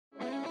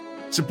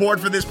Support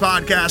for this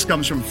podcast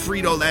comes from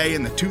Frito-Lay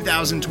and the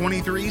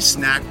 2023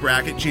 Snack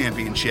Bracket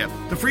Championship.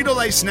 The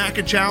Frito-Lay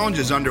Snack Challenge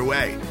is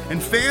underway,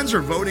 and fans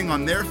are voting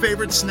on their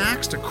favorite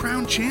snacks to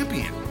crown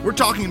champion. We're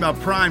talking about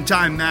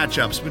prime-time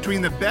matchups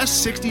between the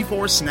best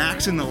 64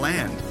 snacks in the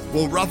land.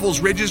 Will Ruffles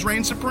Ridges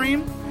reign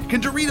supreme?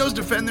 Can Doritos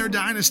defend their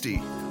dynasty?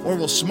 Or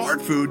will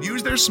Smart Food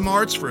use their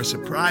smarts for a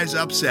surprise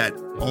upset?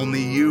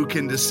 Only you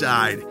can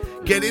decide.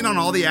 Get in on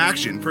all the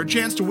action for a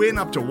chance to win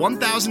up to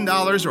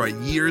 $1,000 or a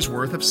year's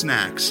worth of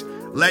snacks.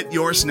 Let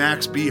your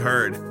snacks be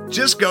heard.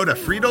 Just go to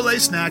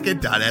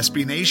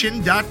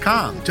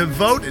fritolaysnacket.sbnation.com to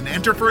vote and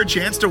enter for a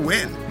chance to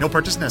win. No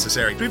purchase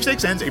necessary.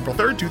 Sweepstakes ends April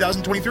 3rd,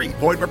 2023.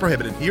 Void where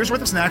prohibited. Year's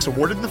worth of snacks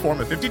awarded in the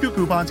form of 52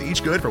 coupons,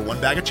 each good for one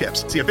bag of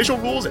chips. See official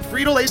rules at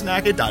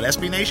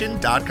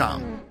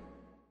fritolaysnacket.sbnation.com.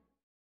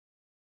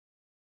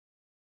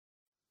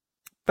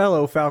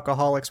 Fellow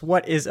Falcoholics,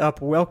 what is up?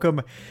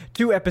 Welcome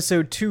to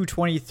episode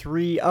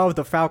 223 of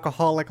the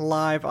Falcoholic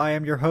Live. I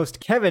am your host,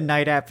 Kevin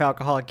Knight at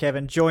Falcoholic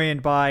Kevin,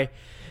 joined by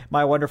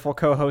my wonderful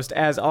co-host,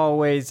 as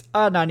always,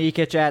 Adnan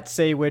Ikic at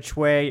Say Which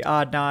Way.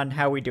 Adnan,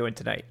 how we doing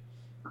tonight?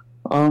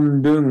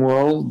 I'm doing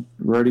well,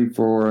 ready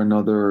for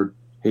another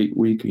hate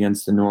week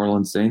against the New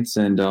Orleans Saints,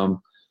 and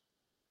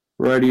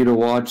ready to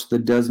watch the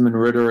Desmond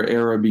Ridder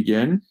era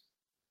begin,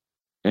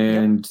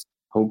 and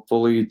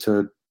hopefully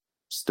to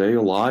stay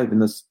alive in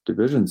this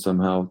division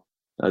somehow.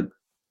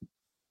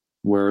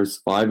 Whereas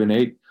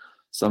 5-8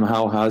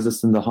 somehow has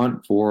us in the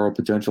hunt for a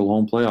potential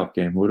home playoff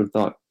game. Who would have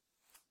thought?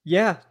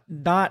 Yeah,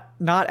 not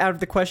out of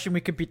the question.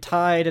 We could be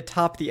tied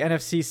atop the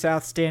NFC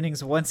South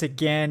standings once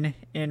again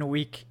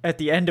at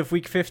the end of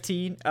week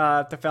 15.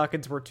 If the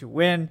Falcons were to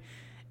win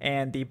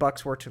and the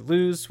Bucs were to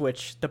lose,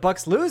 which the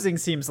Bucs losing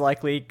seems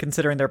likely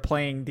considering they're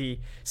playing the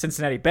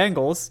Cincinnati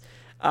Bengals.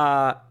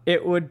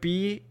 It would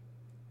be,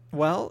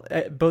 well,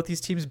 both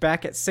these teams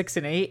back at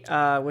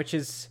 6-8, which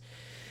is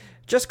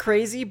just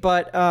crazy.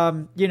 But,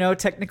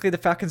 technically the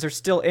Falcons are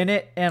still in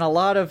it. And a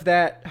lot of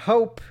that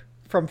hope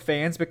from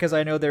fans, because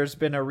I know there's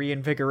been a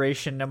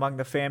reinvigoration among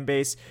the fan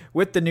base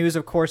with the news,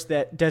 of course,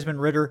 that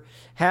Desmond Ridder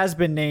has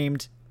been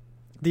named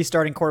the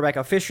starting quarterback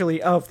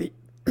officially of the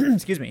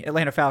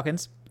Atlanta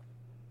Falcons,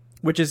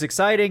 which is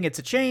exciting. It's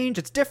a change.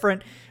 It's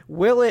different.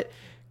 Will it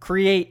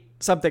create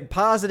something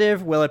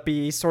positive? Will it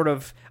be sort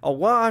of a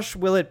wash?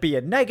 Will it be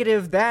a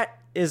negative? That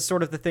is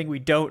sort of the thing we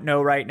don't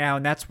know right now,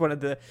 and that's one of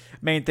the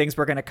main things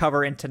we're going to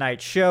cover in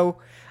tonight's show.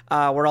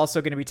 We're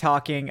also going to be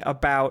talking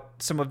about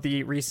some of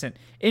the recent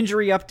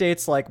injury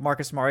updates, like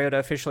Marcus Mariota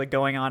officially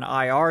going on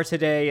IR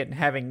today and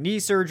having knee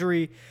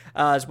surgery,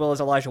 as well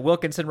as Elijah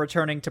Wilkinson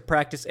returning to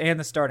practice and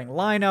the starting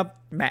lineup,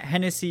 Matt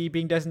Hennessy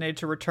being designated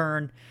to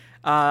return.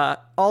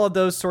 All of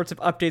those sorts of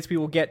updates we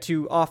will get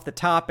to off the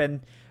top, and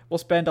we'll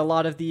spend a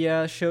lot of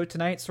the show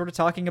tonight sort of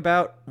talking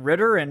about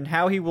Ridder and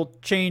how he will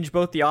change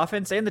both the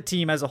offense and the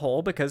team as a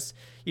whole, because,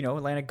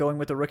 Atlanta going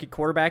with a rookie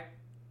quarterback,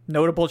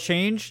 notable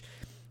change,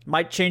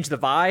 might change the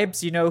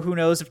vibes. Who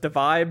knows if the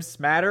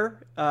vibes matter,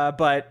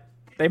 but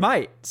they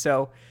might.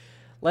 So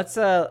let's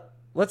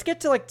get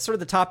to sort of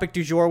the topic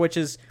du jour, which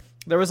is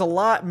there was a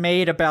lot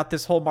made about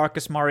this whole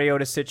Marcus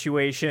Mariota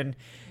situation.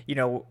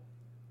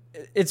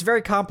 It's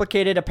very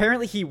complicated.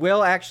 Apparently he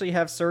will actually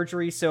have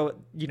surgery. So,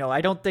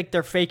 I don't think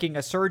they're faking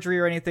a surgery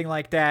or anything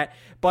like that,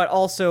 but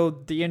also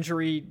the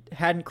injury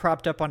hadn't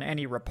cropped up on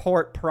any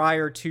report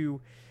prior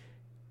to,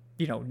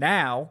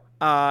 now.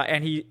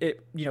 And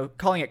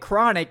calling it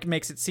chronic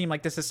makes it seem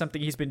like this is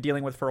something he's been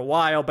dealing with for a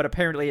while, but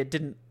apparently it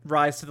didn't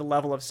rise to the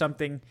level of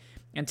something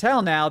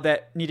until now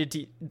that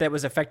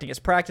was affecting his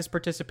practice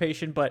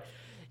participation. But,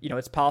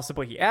 it's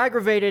possible he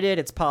aggravated it.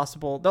 It's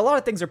possible. A lot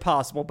of things are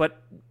possible,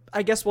 but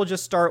I guess we'll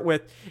just start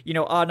with,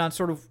 Adnan,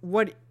 sort of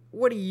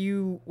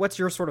what's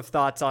your sort of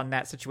thoughts on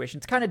that situation?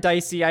 It's kind of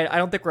dicey. I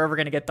don't think we're ever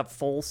going to get the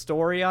full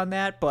story on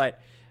that,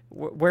 but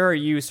where are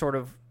you sort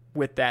of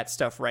with that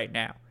stuff right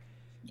now?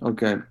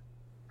 Okay.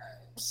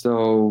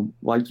 So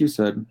like you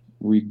said,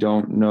 we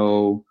don't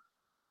know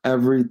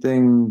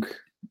everything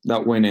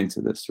that went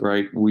into this,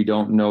 right? We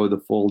don't know the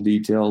full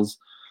details.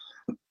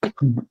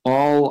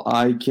 All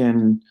I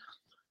can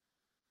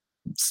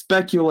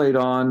speculate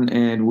on,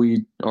 and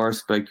we are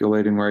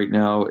speculating right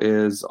now,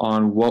 is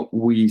on what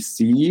we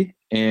see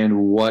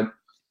and what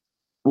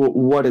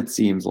it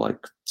seems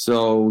like.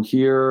 So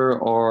here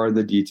are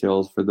the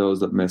details for those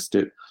that missed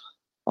it.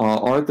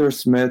 Arthur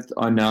Smith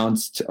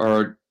announced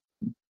or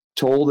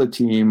told the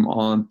team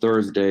on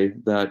Thursday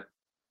that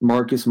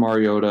Marcus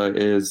Mariota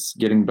is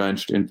getting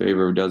benched in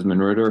favor of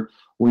Desmond Ridder.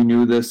 We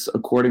knew this.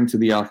 According to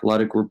the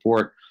Athletic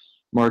report,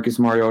 Marcus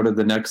Mariota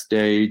the next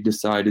day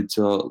decided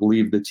to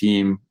leave the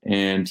team,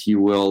 and he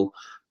will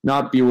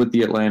not be with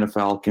the Atlanta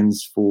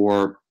Falcons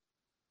for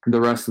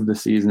the rest of the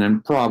season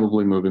and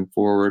probably moving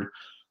forward.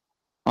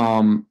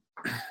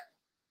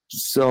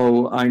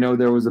 So I know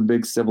there was a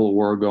big civil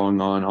war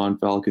going on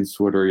Falcons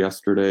Twitter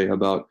yesterday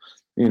about,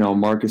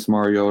 Marcus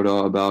Mariota,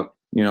 about,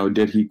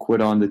 did he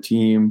quit on the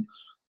team?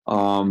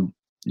 What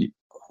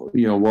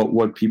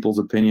people's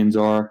opinions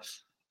are.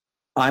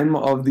 I'm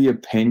of the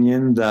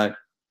opinion that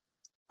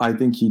I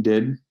think he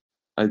did.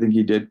 I think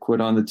he did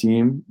quit on the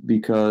team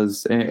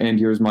because, and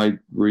here's my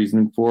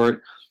reasoning for it.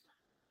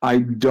 I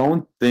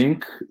don't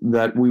think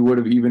that we would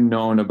have even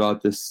known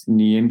about this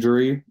knee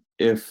injury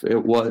if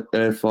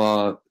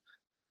the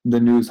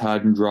news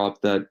hadn't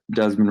dropped that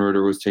Desmond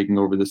Ridder was taking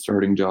over the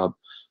starting job.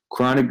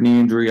 Chronic knee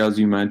injury, as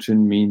you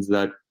mentioned, means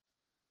that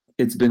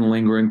it's been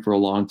lingering for a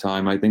long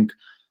time. I think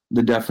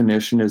the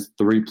definition is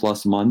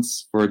 3+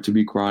 months for it to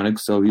be chronic,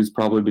 so he's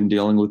probably been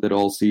dealing with it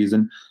all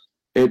season.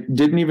 It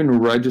didn't even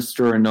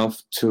register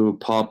enough to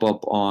pop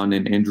up on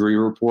an injury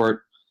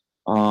report.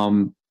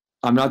 I'm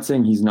not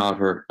saying he's not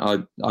hurt.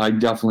 I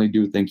definitely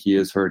do think he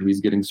is hurt.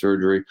 He's getting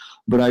surgery.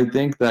 But I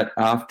think that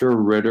after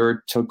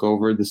Ridder took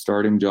over the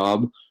starting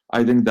job,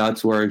 I think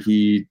that's where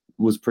he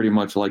was pretty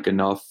much like,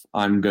 enough.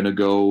 I'm going to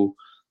go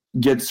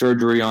get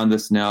surgery on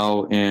this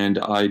now, and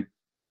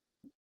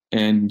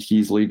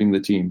he's leaving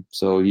the team.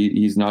 So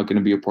he's not going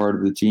to be a part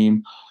of the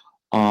team.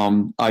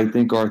 I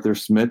think Arthur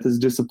Smith is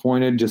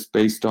disappointed just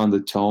based on the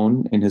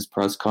tone in his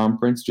press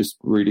conference, just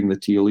reading the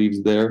tea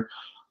leaves there.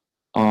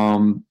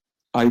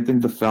 I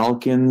think the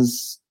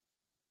Falcons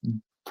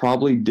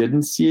probably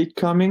didn't see it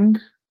coming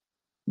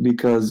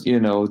because,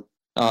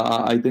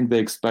 I think they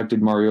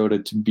expected Mariota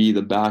to be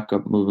the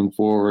backup moving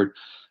forward.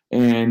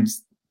 And,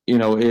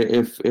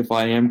 if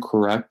I am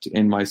correct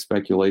in my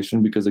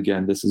speculation, because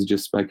again, this is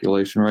just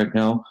speculation right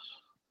now,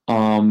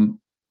 I'm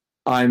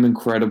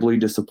incredibly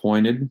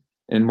disappointed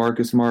in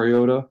Marcus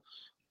Mariota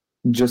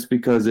just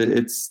because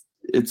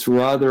it's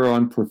rather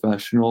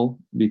unprofessional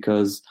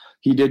because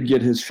he did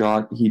get his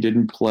shot. He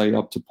didn't play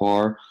up to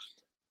par.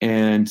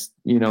 And,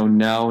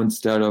 now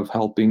instead of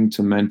helping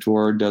to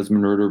mentor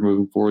Desmond Ridder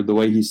moving forward, the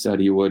way he said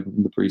he would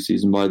in the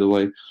preseason, by the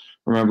way,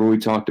 remember we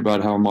talked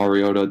about how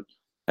Mariota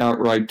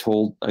outright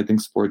told, I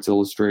think, Sports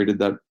Illustrated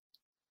that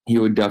he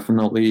would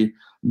definitely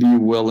be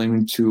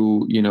willing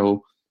to,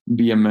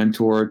 be a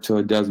mentor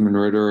to Desmond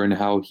Ridder and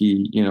how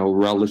he,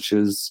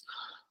 relishes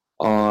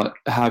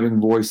having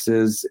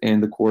voices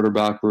in the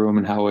quarterback room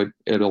and how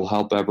it'll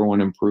help everyone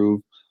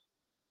improve.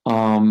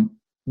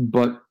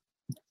 But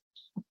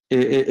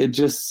it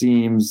just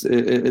seems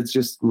it's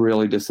just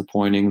really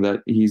disappointing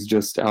that he's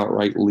just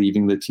outright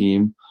leaving the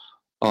team,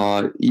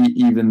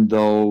 even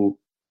though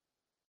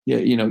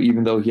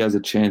he has a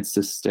chance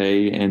to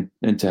stay and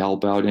to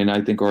help out. And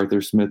I think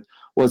Arthur Smith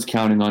was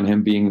counting on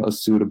him being a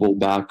suitable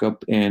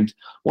backup and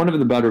one of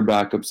the better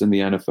backups in the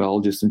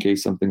NFL, just in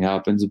case something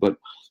happens. But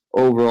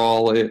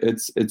overall,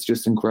 it's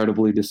just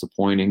incredibly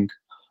disappointing.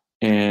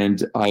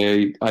 And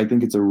I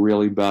think it's a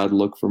really bad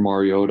look for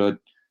Mariota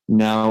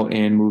now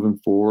and moving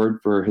forward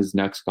for his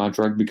next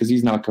contract, because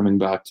he's not coming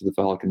back to the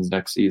Falcons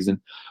next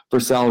season for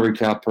salary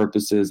cap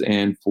purposes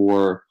and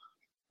for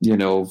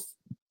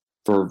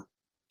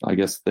I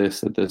guess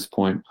at this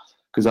point,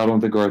 because I don't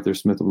think Arthur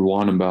Smith would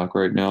want him back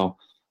right now.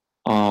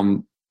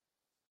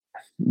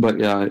 But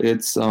yeah,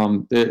 it's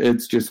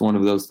just one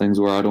of those things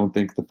where I don't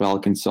think the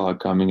Falcons saw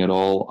it coming at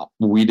all.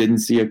 We didn't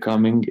see it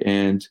coming,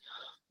 and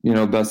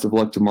best of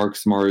luck to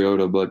Marcus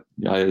Mariota, but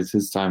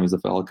his time as a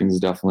Falcon is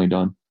definitely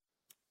done.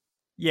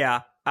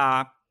 Yeah,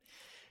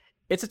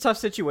 it's a tough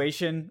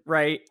situation,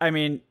 right? I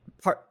mean,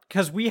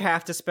 because we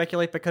have to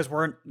speculate because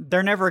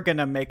they're never going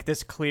to make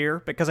this clear,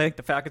 because I think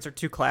the Falcons are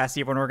too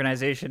classy of an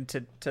organization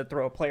to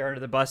throw a player under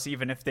the bus,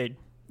 even if they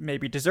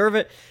maybe deserve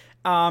it.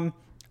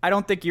 I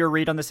don't think your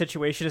read on the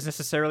situation is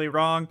necessarily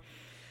wrong.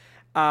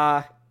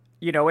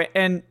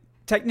 And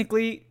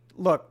technically,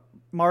 look,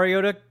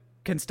 Mariota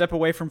can step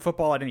away from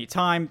football at any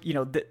time.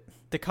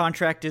 The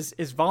contract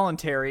is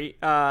voluntary.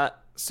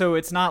 So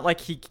it's not like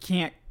he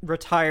can't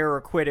retire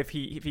or quit if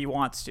he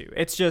wants to.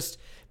 It's just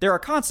there are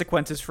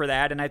consequences for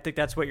that, and I think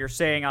that's what you're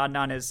saying,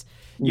 Adnan, is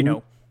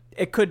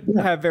it could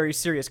have very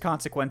serious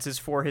consequences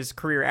for his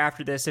career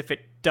after this if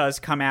it does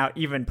come out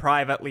even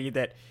privately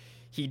that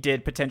he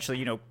did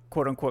potentially,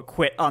 quote unquote,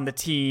 quit on the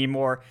team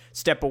or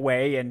step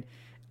away. And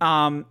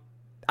I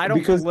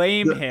don't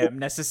blame him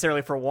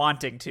necessarily for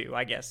wanting to,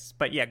 I guess.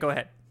 But yeah, go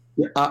ahead.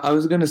 I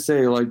was going to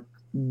say,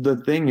 the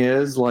thing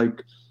is,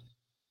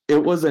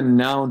 it was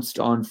announced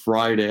on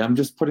Friday. I'm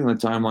just putting the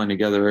timeline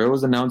together. It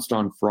was announced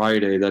on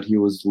Friday that he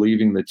was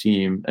leaving the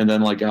team. And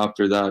then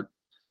after that,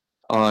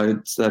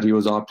 it's that he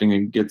was opting to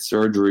get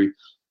surgery.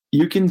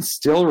 You can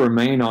still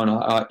remain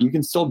on, you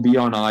can still be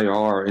on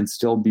IR and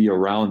still be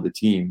around the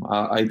team.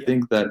 I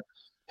think that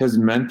his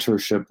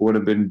mentorship would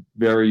have been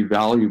very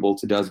valuable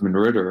to Desmond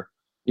Ridder,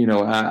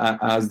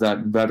 as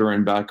that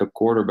veteran backup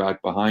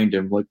quarterback behind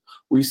him.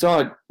 We saw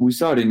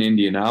it in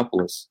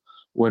Indianapolis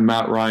when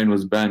Matt Ryan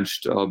was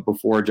benched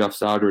before Jeff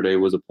Saturday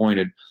was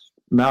appointed.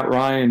 Matt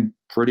Ryan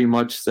pretty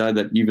much said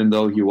that even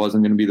though he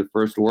wasn't going to be the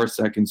first or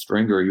second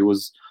stringer, he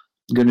was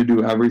going to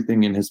do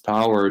everything in his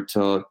power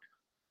to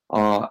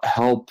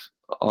help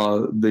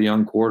the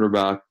young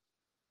quarterback,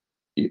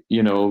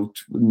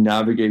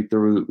 navigate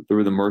through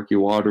the murky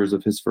waters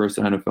of his first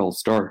NFL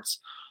starts.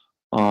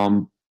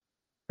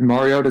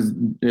 Mariota,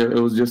 it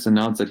was just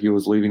announced that he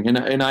was leaving,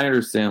 and I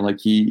understand,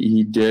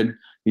 he did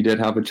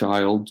have a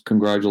child.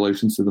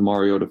 Congratulations to the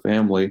Mariota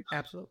family.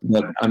 Absolutely.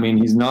 But I mean,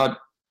 he's not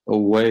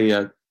away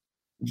at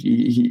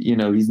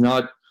he's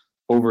not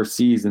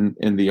overseas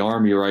in the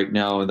Army right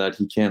now, and that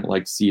he can't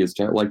like see his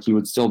child. Like he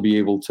would still be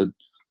able to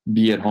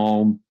be at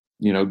home,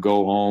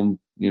 go home,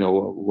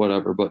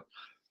 whatever. But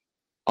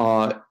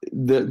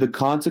the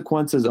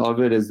consequences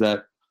of it is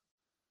that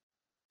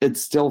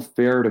it's still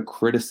fair to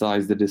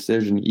criticize the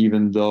decision,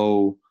 even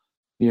though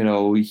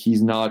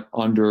he's not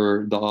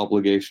under the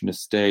obligation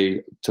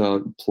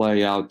to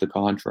play out the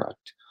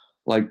contract.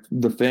 Like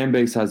the fan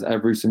base has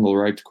every single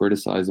right to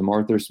criticize him.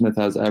 Arthur Smith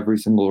has every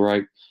single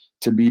right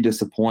to be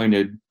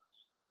disappointed.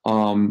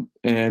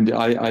 And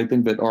I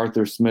think that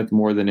Arthur Smith,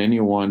 more than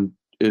anyone,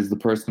 is the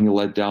person who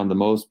let down the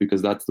most,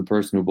 because that's the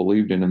person who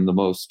believed in him the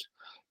most,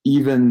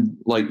 even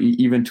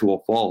to a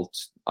fault,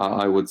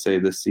 I would say,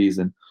 this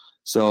season.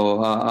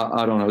 So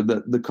I don't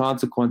know. The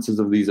consequences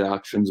of these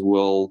actions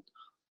will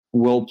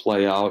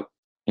play out,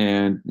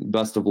 and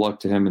best of luck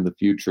to him in the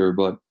future.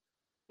 But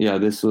yeah,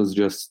 this was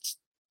just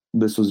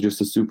a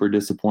super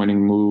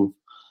disappointing move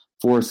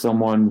for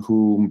someone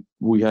who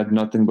we had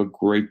nothing but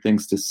great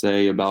things to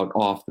say about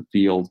off the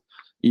field,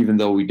 even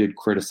though we did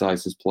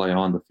criticize his play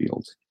on the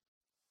field.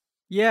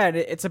 Yeah,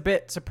 it's a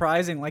bit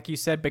surprising, like you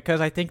said,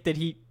 because I think that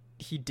he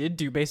did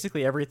do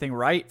basically everything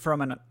right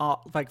from an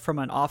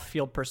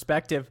off-field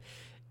perspective.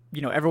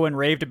 Everyone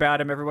raved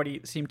about him.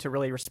 Everybody seemed to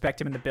really respect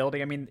him in the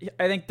building. I mean,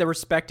 I think the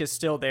respect is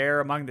still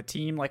there among the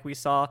team. Like we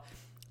saw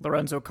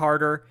Lorenzo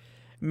Carter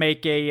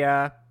make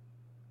it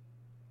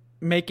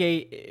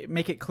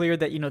clear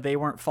that they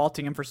weren't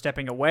faulting him for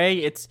stepping away.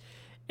 It's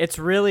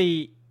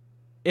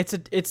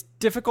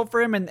difficult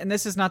for him, and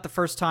this is not the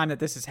first time that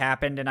this has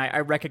happened. And I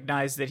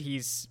recognize that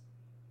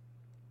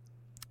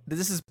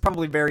this is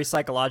probably very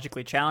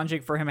psychologically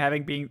challenging for him,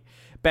 having been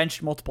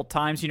benched multiple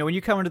times. When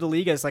you come into the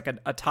league as like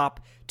a top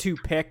 2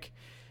 pick,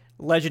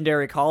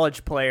 legendary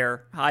college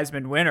player,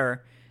 Heisman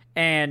winner,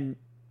 and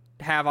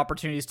have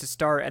opportunities to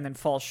start and then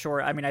fall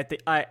short. I mean,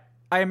 I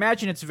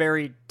imagine it's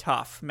very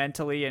tough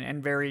mentally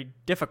and very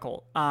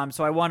difficult.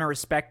 So I want to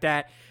respect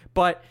that,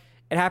 but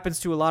it happens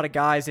to a lot of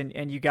guys, and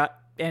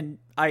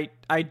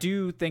I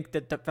do think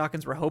that the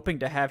Falcons were hoping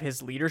to have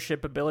his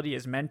leadership ability,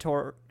 his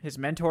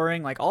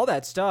mentoring, like all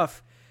that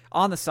stuff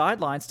on the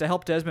sidelines to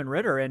help Desmond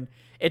Ridder. And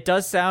it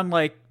does sound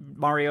like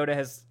Mariota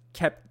has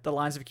kept the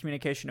lines of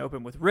communication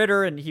open with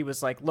Ridder, and he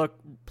was like, look,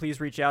 please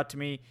reach out to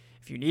me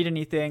if you need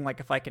anything, like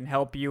if I can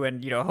help you.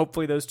 And,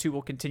 hopefully those two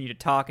will continue to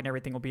talk and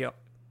everything will be,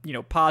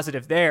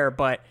 positive there.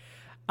 But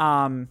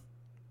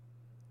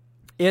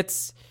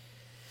it's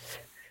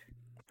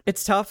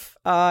tough,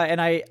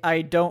 and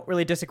I don't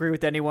really disagree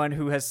with anyone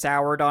who has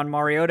soured on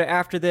Mariota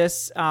after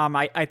this.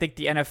 I think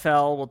the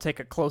NFL will take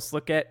a close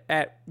look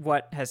at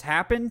what has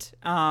happened,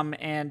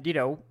 and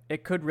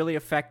it could really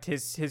affect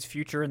his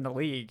future in the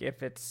league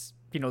if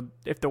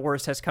if the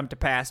worst has come to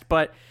pass.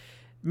 But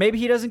maybe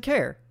he doesn't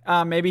care.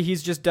 Maybe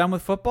he's just done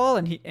with football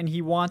and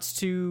he wants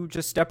to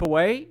just step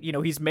away.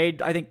 He's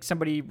made, I think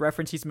somebody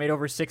referenced, he's made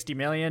over $60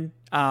 million.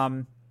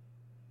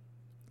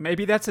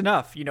 Maybe that's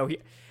enough.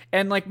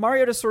 And like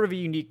Mariota's sort of a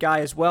unique guy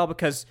as well,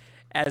 because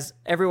as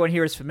everyone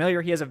here is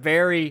familiar, he has a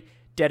very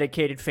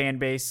dedicated fan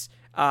base,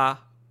 a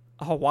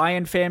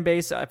Hawaiian fan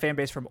base, a fan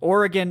base from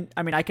Oregon.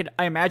 I mean, I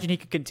imagine he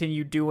could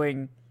continue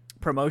doing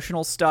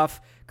promotional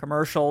stuff,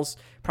 commercials,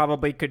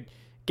 probably could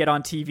get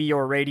on TV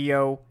or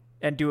radio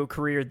and do a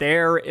career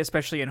there,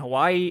 especially in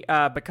Hawaii,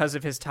 because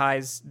of his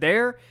ties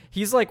there.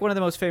 He's like one of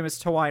the most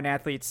famous Hawaiian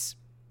athletes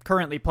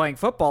currently playing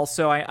football,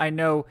 so I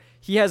know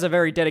he has a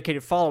very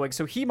dedicated following.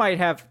 So he might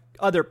have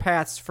other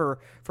paths for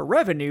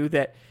revenue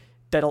that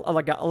a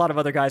lot of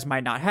other guys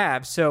might not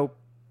have. So,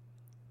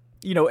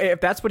 if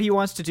that's what he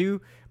wants to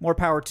do, more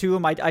power to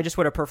him. I just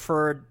would have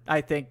preferred,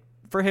 I think,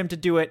 for him to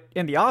do it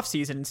in the off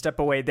season and step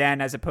away then,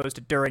 as opposed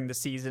to during the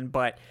season.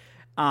 But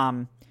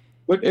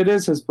it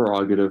is his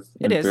prerogative,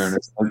 in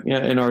fairness. Yeah,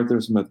 and Arthur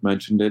Smith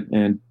mentioned it,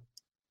 and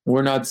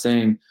we're not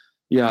saying,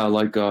 you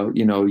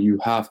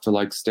have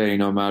to stay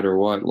no matter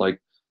what.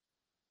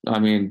 I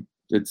mean,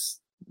 it's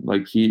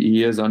like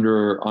he is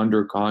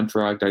under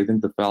contract. I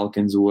think the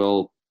Falcons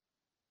will,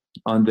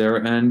 on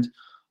their end,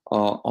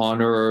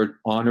 honor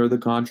the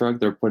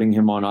contract. They're putting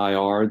him on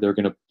IR. They're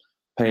going to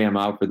pay him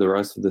out for the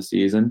rest of the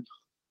season.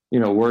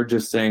 We're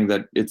just saying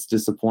that it's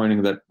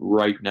disappointing that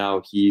right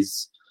now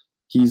he's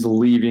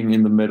leaving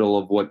in the middle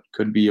of what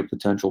could be a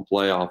potential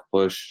playoff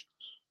push.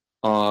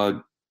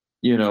 When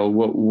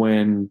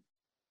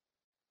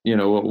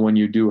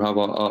you do have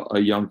a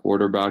young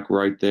quarterback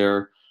right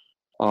there,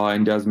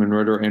 and Desmond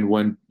Ridder, and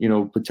when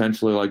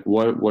potentially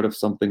what if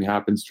something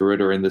happens to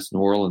Ridder in this New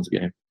Orleans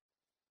game?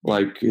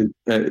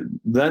 Then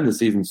the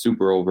season's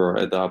super over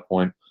at that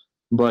point.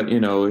 But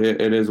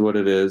it is what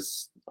it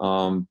is.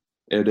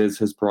 It is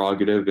his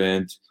prerogative,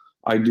 and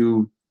I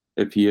do.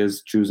 If he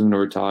is choosing to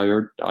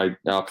retire, I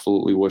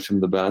absolutely wish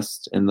him the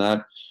best in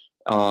that.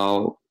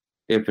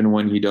 If and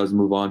when he does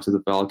move on to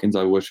the Falcons,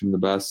 I wish him the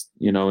best,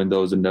 in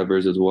those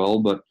endeavors as well.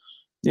 But,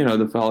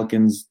 the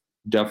Falcons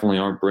definitely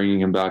aren't bringing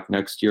him back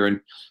next year. And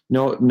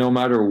no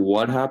matter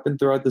what happened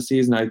throughout the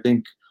season, I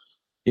think,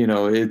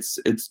 it's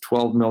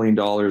 $12 million,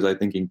 I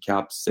think, in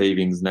cap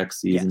savings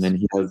next season. Yes.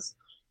 And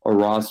a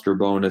roster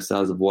bonus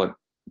as of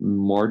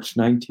March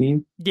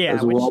 19th.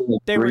 Yeah, which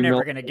they were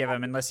never going to give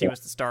him unless he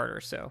was the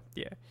starter. So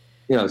yeah.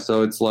 Yeah,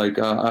 so it's like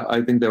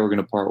I think they were going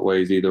to part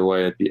ways either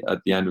way at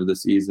the end of the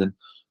season.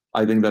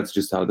 I think that's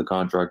just how the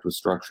contract was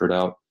structured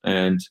out,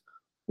 and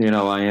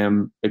I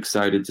am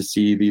excited to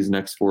see these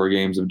next 4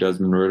 games of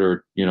Desmond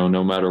Ridder.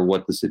 No matter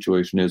what the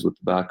situation is with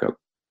the backup.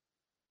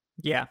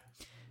 Yeah,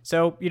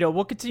 so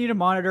we'll continue to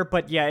monitor,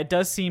 but yeah, it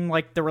does seem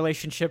like the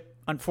relationship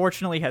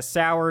unfortunately has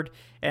soured,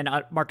 and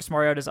Marcus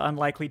Mariota is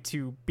unlikely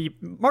to be.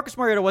 Marcus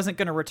Mariota wasn't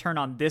going to return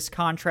on this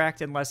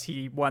contract unless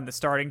he won the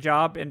starting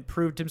job and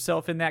proved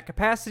himself in that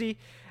capacity.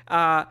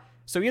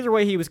 So either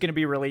way, he was going to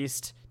be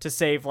released to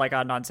save, like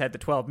Adnan said, the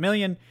 $12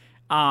 million.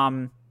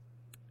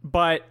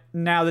 But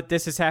now that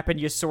this has happened,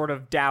 you sort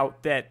of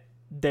doubt that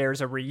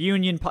there's a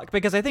reunion,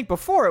 because I think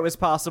before it was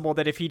possible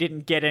that if he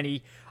didn't get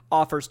any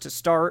offers to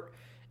start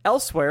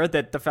elsewhere,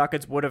 that the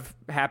Falcons would have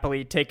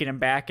happily taken him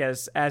back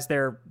as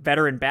their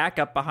veteran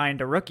backup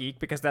behind a rookie,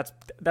 because that's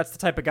the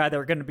type of guy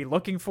they're going to be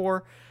looking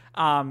for,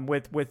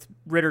 with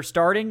Ridder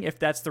starting, if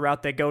that's the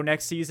route they go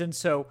next season.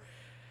 So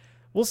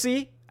we'll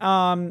see.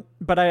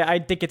 But I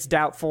think it's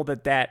doubtful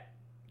that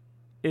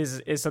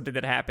is something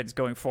that happens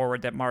going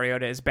forward, that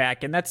Mariota is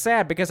back. And that's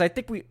sad, because I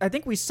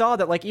think we saw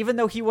that, like, even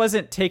though he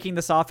wasn't taking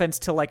this offense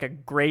to like a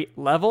great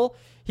level,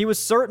 he was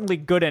certainly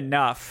good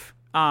enough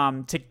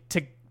to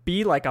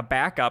be like a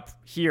backup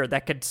here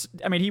that could.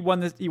 I mean, he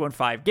won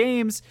 5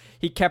 games.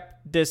 He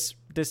kept this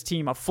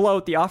team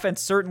afloat. The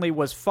offense certainly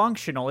was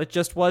functional. It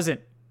just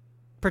wasn't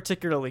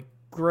particularly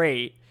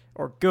great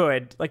or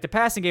good. Like, the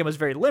passing game was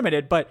very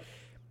limited, but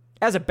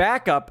as a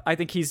backup, I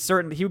think he's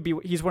one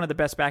of the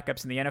best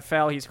backups in the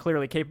NFL. He's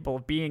clearly capable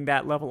of being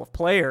that level of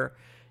player.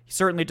 He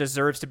certainly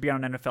deserves to be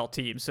on an NFL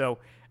team. So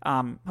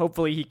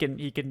hopefully he can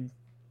do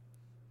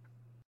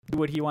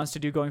what he wants to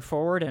do going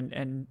forward,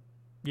 and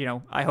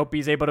I hope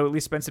he's able to at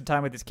least spend some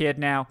time with his kid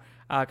now.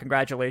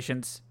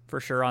 Congratulations for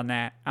sure on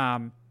that.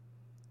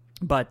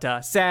 But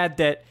sad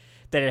that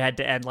it had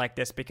to end like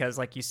this, because,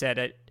 like you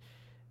said,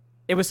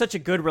 it was such a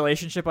good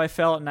relationship, I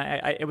felt, and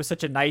it was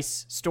such a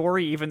nice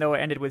story, even though it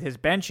ended with his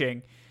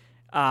benching.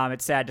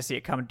 It's sad to see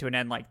it come to an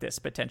end like this,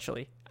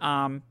 potentially.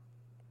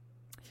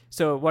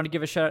 So I want to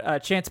give a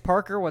shout Chance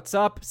Parker, what's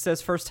up?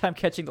 Says, first time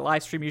catching the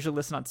live stream, usually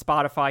listen on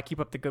Spotify. Keep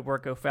up the good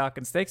work, go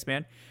Falcons. Thanks,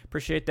 man.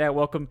 Appreciate that.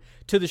 Welcome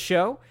to the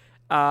show.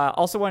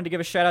 Also wanted to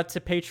give a shout out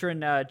to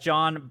patron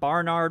John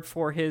Barnard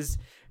for his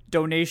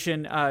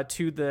donation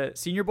to the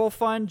Senior Bowl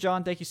Fund.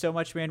 John, thank you so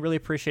much, man. Really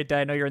appreciate that.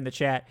 I know you're in the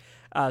chat,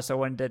 so I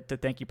wanted to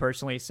thank you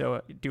personally. So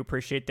I do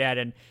appreciate that.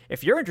 And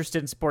if you're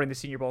interested in supporting the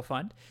Senior Bowl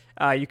Fund,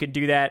 you can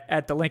do that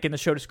at the link in the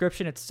show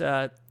description. It's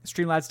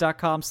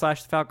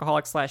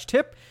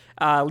streamlads.com/Falcoholic/tip.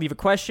 Leave a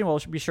question. We'll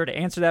be sure to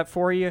answer that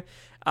for you.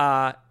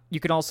 You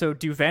can also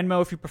do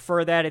Venmo if you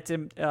prefer that. It's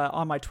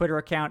on my Twitter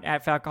account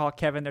at Falcoholic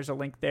Kevin. There's a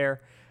link there.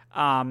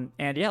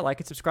 And yeah,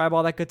 like and subscribe,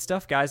 all that good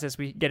stuff, guys, as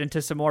we get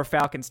into some more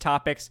Falcons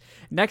topics.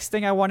 Next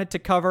thing I wanted to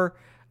cover,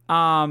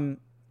 I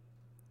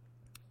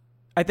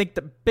think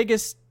the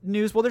biggest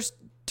news, well, there's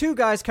 2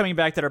 guys coming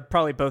back that are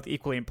probably both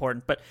equally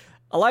important, but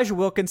Elijah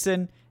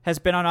Wilkinson has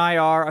been on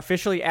IR,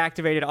 officially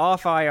activated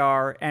off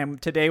IR,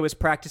 and today was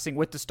practicing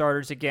with the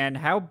starters again.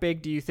 How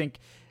big do you think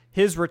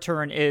his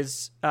return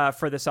is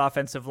for this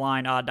offensive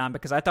line, Adnan?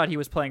 Because I thought he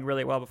was playing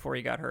really well before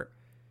he got hurt.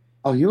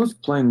 Oh, he was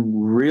playing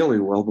really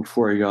well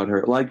before he got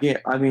hurt. Like,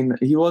 I mean,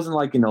 he wasn't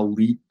like an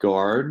elite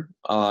guard.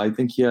 I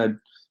think he had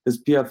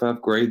his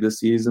PFF grade this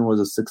season was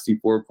a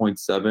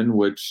 64.7,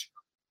 which,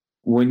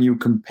 when you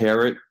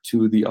compare it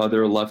to the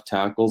other left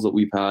tackles that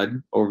we've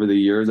had over the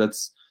years,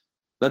 that's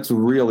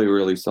really,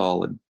 really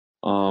solid.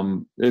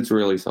 It's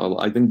really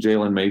solid. I think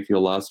Jalen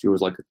Mayfield last year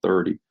was like a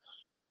 30,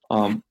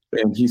 and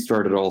he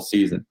started all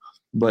season.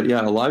 But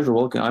yeah, Elijah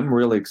Wilkinson, I'm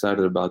really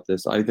excited about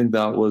this. I think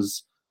that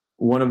was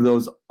one of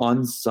those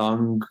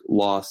unsung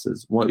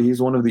losses. He's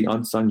one of the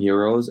unsung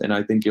heroes, and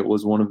I think it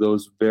was one of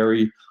those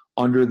very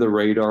under the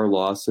radar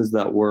losses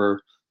that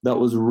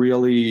was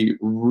really,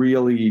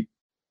 really,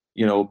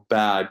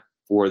 bad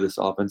for this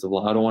offensive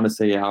line. I don't want to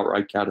say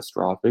outright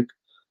catastrophic,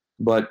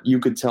 but you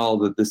could tell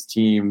that this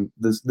team,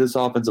 this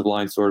offensive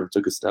line sort of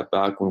took a step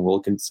back when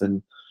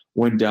Wilkinson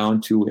went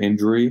down to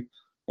injury,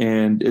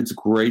 and it's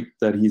great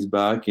that he's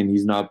back, and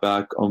he's not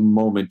back a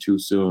moment too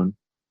soon.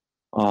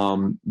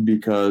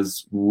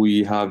 Because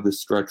we have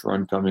this stretch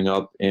run coming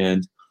up,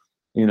 and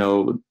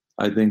I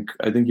think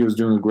he was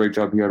doing a great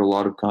job. He had a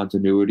lot of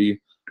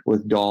continuity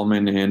with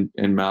Dahlman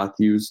and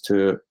Matthews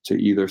to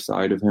either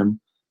side of him,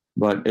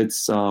 but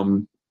it's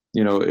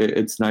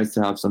it's nice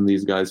to have some of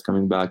these guys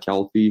coming back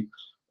healthy,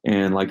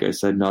 and like I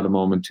said, not a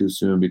moment too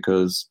soon,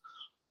 because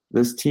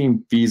this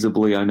team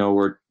feasibly, I know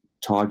we're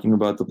talking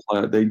about the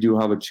play, they do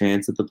have a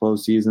chance at the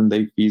postseason.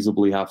 They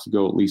feasibly have to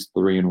go at least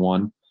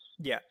 3-1.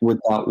 Yeah. With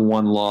that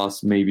one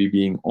loss maybe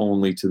being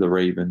only to the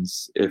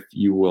Ravens, if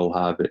you will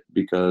have it,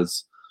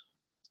 because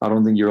I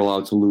don't think you're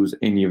allowed to lose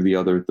any of the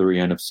other 3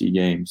 NFC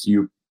games.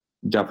 You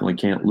definitely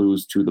can't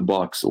lose to the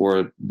Bucs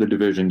or the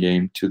division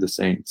game to the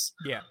Saints.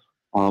 Yeah.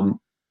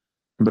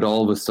 But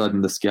all of a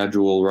sudden, the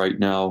schedule right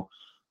now,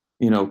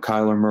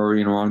 Kyler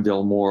Murray and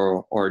Rondale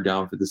Moore are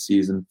down for the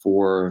season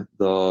for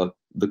the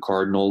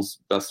Cardinals.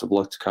 Best of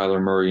luck to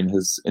Kyler Murray in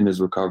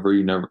his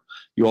recovery.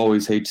 You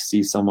always hate to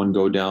see someone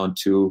go down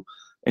to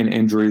an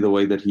injury the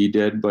way that he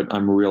did, but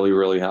I'm really,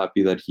 really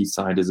happy that he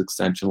signed his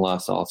extension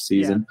last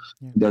offseason.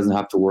 Yeah. He doesn't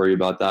have to worry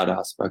about that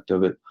aspect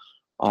of it.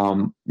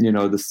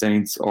 The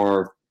Saints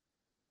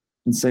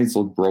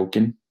look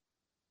broken.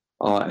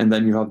 And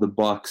then you have the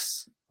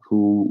Bucks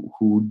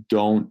who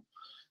don't.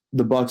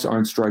 The Bucks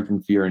aren't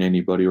striking fear in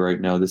anybody right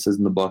now. This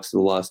isn't the Bucks of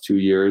the last 2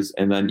 years.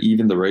 And then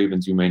even the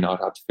Ravens, you may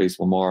not have to face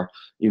Lamar,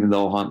 even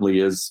though Huntley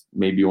is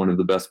maybe one of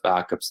the best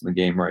backups in the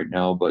game right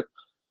now. But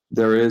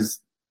there is,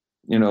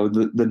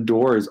 the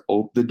door is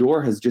open. The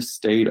door has just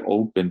stayed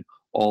open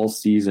all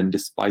season,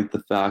 despite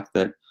the fact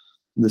that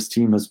this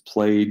team has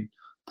played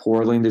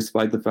poorly, and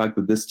despite the fact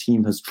that this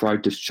team has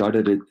tried to shut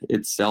it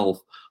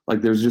itself. Like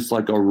there's just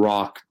like a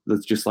rock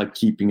that's just like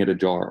keeping it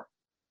ajar.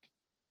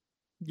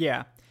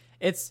 Yeah,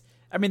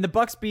 the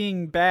Bucks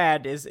being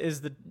bad is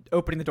the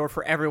opening the door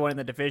for everyone in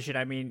the division.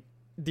 I mean,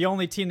 the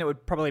only team that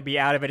would probably be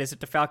out of it is if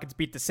the Falcons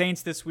beat the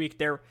Saints this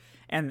week.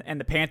 And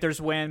the Panthers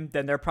win,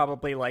 then they're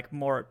probably like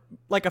more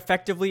like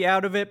effectively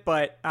out of it.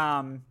 But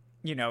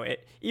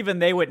even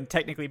they wouldn't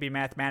technically be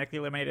mathematically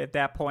eliminated at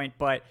that point.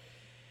 But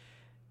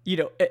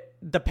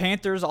the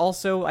Panthers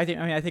also, I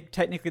think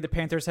technically the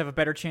Panthers have a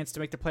better chance to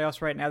make the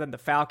playoffs right now than the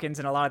Falcons,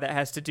 and a lot of that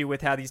has to do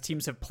with how these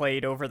teams have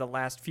played over the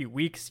last few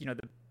weeks.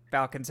 The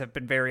Falcons have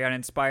been very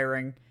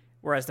uninspiring,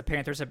 whereas the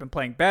Panthers have been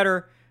playing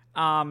better.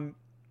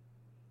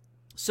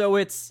 So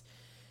it's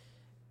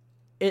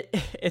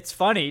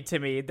funny to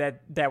me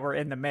that we're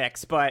in the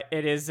mix, but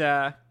it is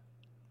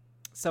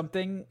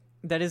something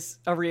that is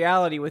a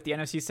reality with the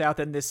NFC South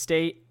in this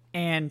state.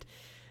 And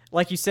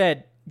like you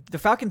said, the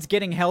Falcons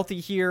getting healthy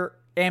here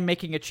and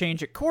making a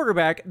change at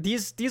quarterback,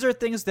 these are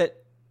things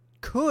that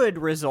could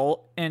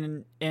result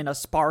in a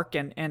spark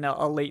and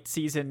a late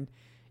season,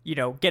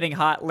 getting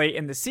hot late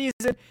in the season.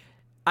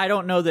 I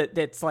don't know that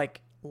that's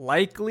like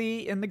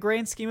likely in the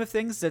grand scheme of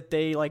things that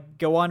they like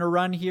go on a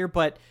run here,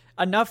 but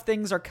enough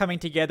things are coming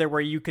together where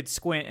you could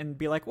squint and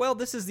be like, well,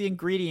 this is the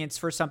ingredients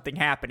for something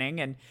happening.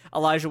 And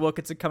Elijah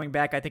Wilkinson coming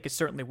back, I think, is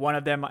certainly one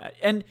of them.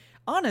 And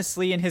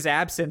honestly, in his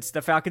absence,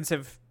 the Falcons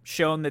have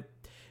shown that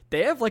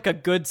they have like a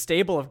good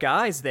stable of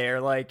guys there.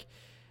 Like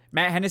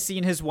Matt Hennessy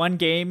in his one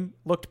game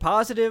looked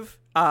positive.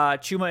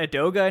 Chuma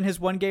Edoga in his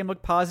one game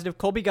looked positive.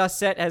 Colby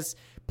Gossett has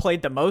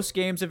played the most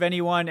games of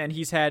anyone, and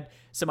he's had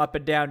some up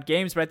and down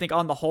games, but I think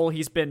on the whole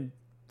he's been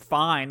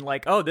fine.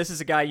 Like, oh, this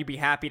is a guy you'd be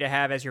happy to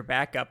have as your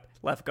backup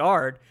left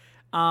guard.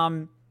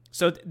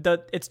 So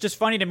it's just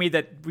funny to me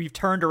that we've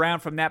turned around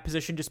from that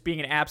position just being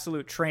an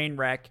absolute train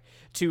wreck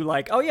to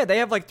like, oh yeah, they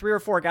have like 3 or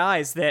 4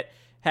 guys that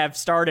have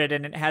started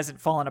and it hasn't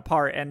fallen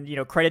apart. And,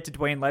 credit to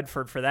Dwayne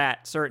Ledford for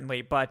that,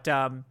 certainly. But,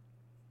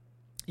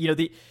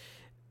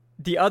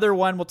 the other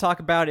one we'll talk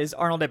about is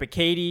Arnold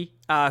Ebiketie,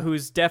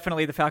 who's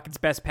definitely the Falcons'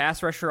 best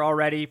pass rusher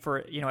already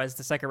for, as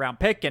the second round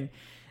pick. And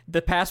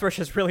the pass rush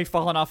has really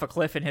fallen off a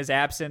cliff in his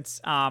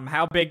absence.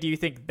 How big do you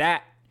think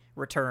that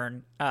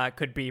return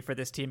could be for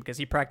this team? Because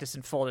he practiced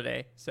in full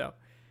today. So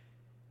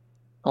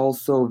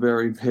also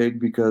very big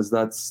because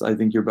that's, I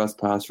think, your best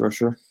pass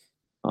rusher.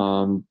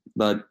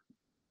 That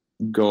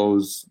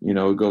goes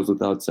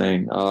without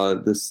saying.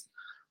 This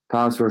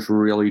pass rush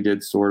really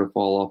did sort of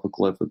fall off a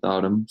cliff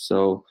without him.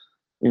 So,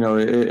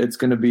 it's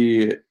going to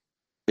be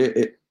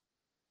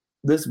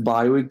this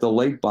bye week, the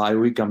late bye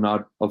week, I'm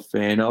not a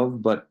fan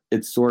of, but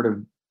it's sort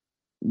of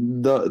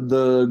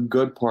the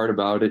good part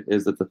about it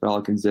is that the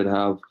Falcons did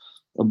have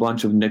a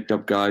bunch of nicked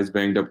up guys,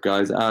 banged up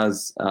guys,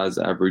 as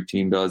every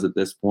team does at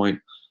this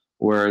point,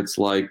 where it's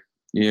like,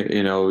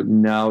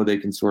 now they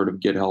can sort of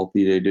get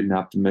healthy. They didn't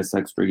have to miss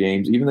extra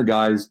games. Even the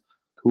guys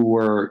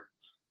who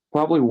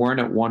probably weren't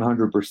at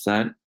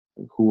 100%,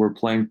 who were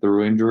playing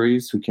through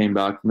injuries, who came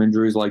back from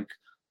injuries, like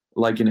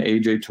an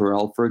AJ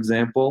Terrell, for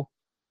example,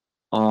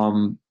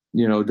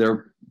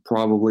 they're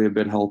probably a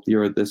bit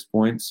healthier at this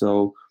point.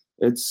 So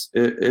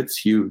it's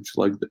huge.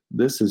 Like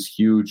this is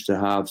huge to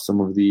have some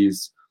of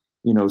these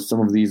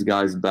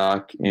guys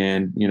back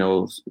and,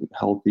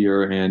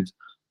 healthier. And,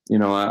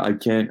 I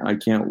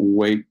can't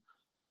wait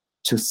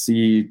to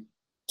see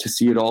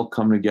it all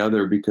come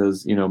together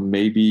because,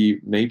 maybe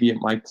it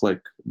might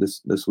click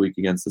this week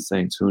against the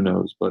Saints. Who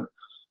knows? But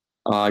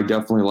I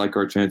definitely like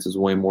our chances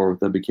way more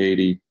with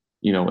Ebiketie,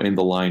 in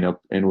the lineup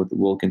and with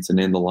Wilkinson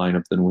in the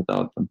lineup than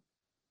without them.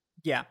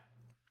 Yeah,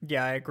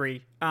 I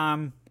agree.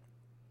 And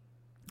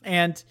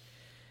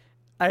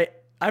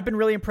I've been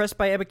really impressed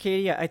by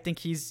Ebiketie. I think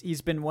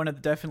he's been one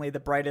of definitely the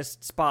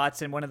brightest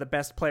spots and one of the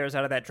best players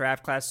out of that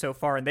draft class so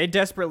far. And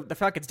the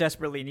Falcons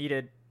desperately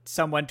needed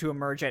someone to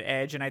emerge at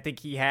edge, and I think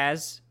he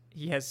has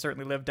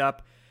certainly lived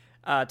up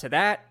to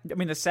that. I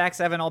mean, the sacks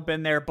haven't all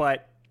been there,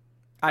 but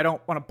I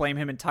don't want to blame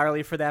him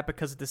entirely for that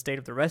because of the state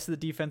of the rest of the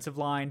defensive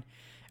line.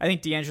 I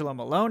think D'Angelo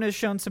Malone has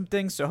shown some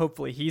things, so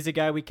hopefully he's a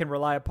guy we can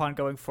rely upon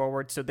going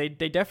forward. So they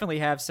definitely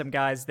have some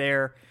guys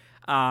there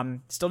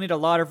Still need a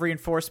lot of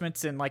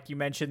reinforcements, and like you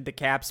mentioned, the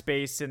cap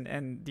space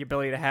and the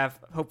ability to have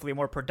hopefully a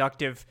more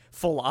productive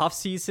full off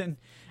season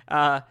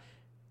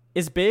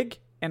is big,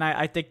 and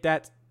I think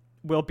that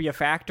will be a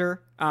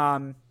factor.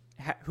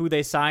 Who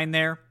they sign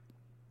there,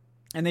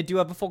 and they do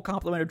have a full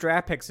complement of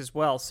draft picks as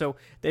well. So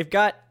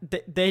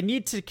they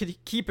need to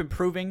keep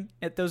improving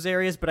at those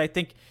areas, but I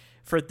think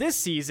for this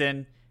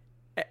season,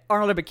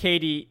 Arnold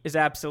Ebiketie is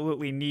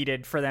absolutely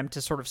needed for them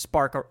to sort of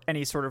spark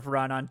any sort of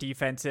run on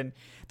defense. And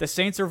the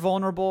Saints are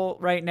vulnerable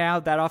right now.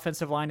 That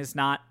offensive line is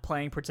not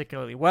playing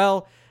particularly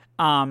well.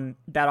 That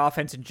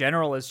offense in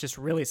general is just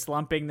really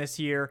slumping this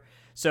year.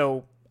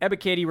 So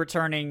Ebiketie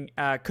returning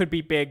could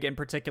be big in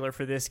particular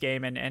for this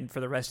game and for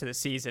the rest of the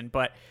season.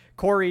 But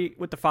Corey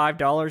with the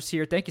 $5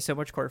 here, thank you so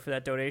much, Corey, for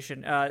that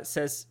donation,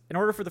 says, in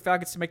order for the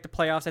Falcons to make the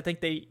playoffs, I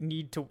think they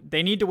need to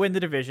win the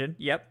division.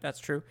 Yep, that's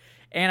true.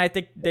 And I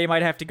think they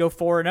might have to go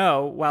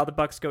 4-0 while the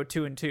Bucs go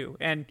 2-2.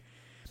 And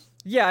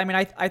yeah, I mean,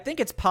 I think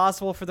it's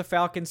possible for the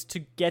Falcons to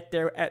get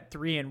there at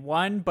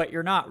 3-1, but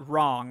you're not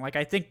wrong. Like,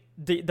 I think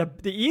the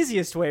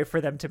easiest way for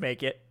them to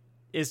make it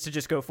is to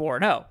just go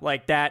 4-0.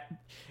 Like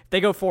that, if they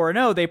go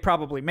 4-0, they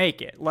probably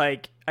make it.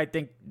 Like, I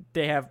think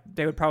they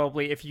would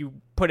probably, if you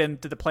put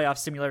into the playoff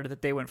simulator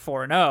that they went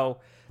 4-0,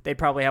 they'd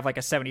probably have like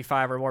a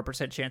 75 or more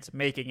 % chance of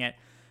making it.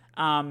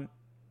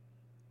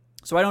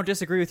 So I don't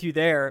disagree with you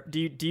there. Do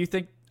you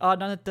think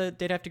that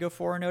they'd have to go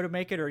 4-0 to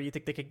make it, or do you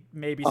think they could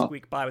maybe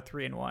squeak by with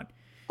 3-1?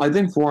 I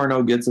think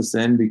 4-0 gets us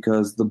in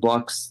because the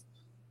Bucs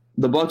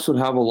would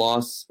have a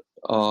loss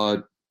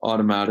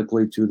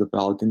automatically to the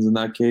Falcons in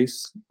that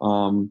case,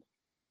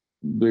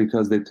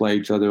 because they play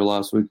each other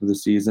last week of the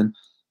season.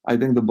 I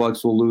think the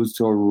Bucs will lose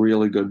to a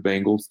really good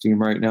Bengals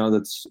team right now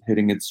that's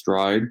hitting its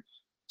stride.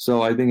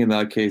 So I think in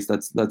that case,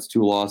 that's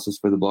 2 losses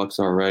for the Bucs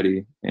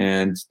already,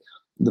 and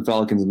the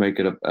Falcons make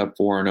it at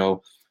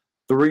 4-0.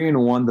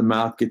 3-1, the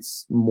math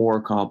gets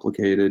more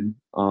complicated.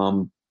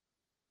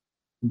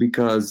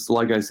 Because,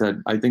 like I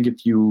said, I think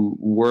if you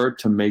were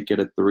to make it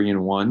at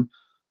 3-1,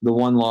 the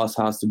one loss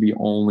has to be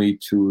only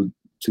to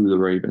the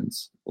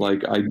Ravens.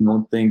 Like, I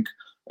don't think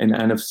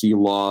another NFC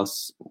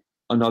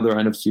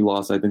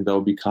loss, I think that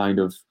would be kind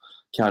of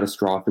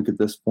catastrophic at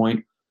this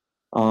point.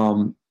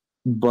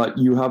 But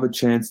you have a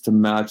chance to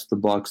match the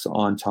Bucs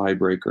on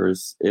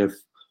tiebreakers if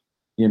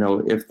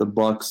the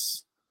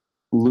Bucs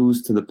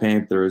lose to the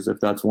Panthers, if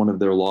that's one of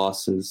their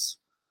losses,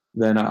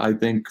 then I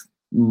think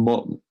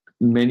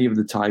many of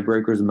the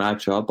tiebreakers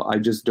match up. I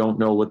just don't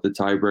know what the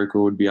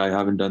tiebreaker would be. I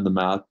haven't done the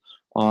math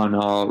on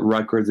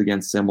records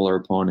against similar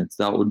opponents.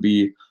 That would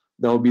be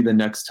the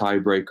next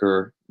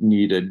tiebreaker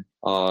needed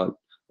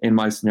in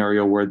my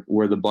scenario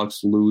where the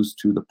Bucs lose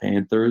to the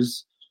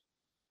Panthers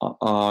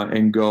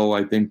and go,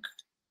 I think,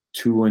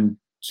 2-2,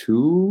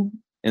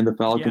 and the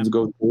Falcons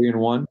go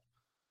 3-1.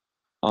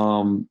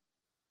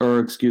 Or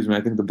excuse me,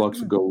 I think the Bucs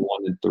would go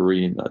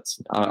 1-3, and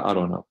that's I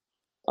don't know.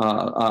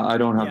 I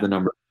don't have the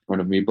number in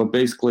front of me, but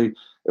basically,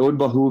 it would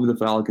behoove the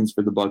Falcons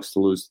for the Bucs to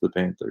lose to the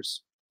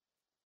Panthers.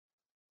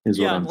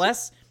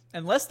 Unless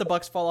the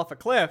Bucs fall off a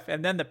cliff,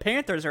 and then the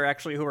Panthers are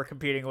actually who we're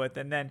competing with,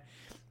 and then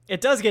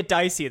it does get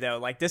dicey though.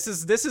 Like this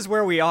is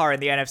where we are in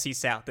the NFC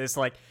South.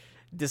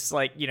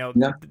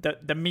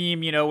 The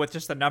meme, with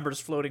just the numbers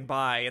floating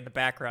by in the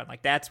background.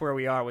 Like that's where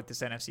we are with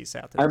this NFC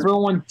South.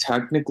 Everyone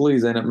technically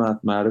is in it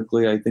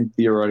mathematically. I think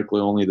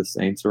theoretically only the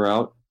Saints are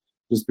out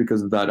just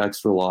because of that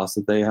extra loss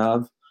that they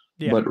have.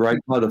 Yeah. But right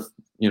now the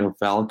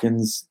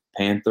Falcons,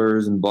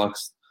 Panthers, and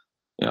Bucs,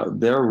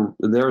 they're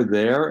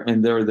there,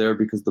 and they're there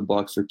because the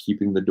Bucs are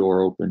keeping the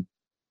door open.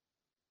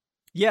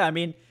 Yeah, I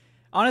mean,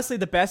 honestly,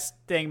 the best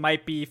thing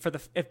might be if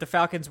the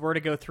Falcons were to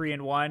go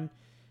 3-1.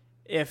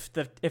 If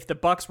the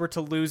Bucs were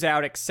to lose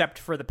out except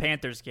for the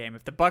Panthers game,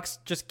 if the Bucs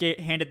just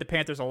handed the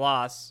Panthers a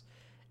loss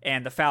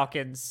and the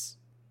Falcons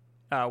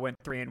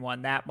went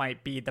 3-1, that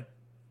might be the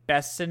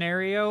best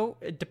scenario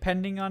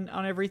depending on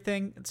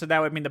everything. So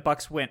that would mean the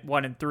Bucs went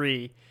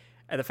 1-3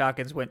 and the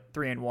Falcons went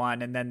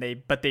 3-1, and then they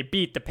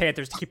beat the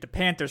Panthers to keep the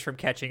Panthers from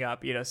catching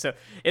up. So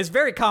it's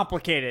very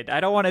complicated. I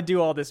don't want to do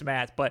all this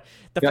math, but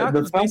the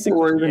Falcons the fact that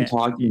we're even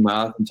talking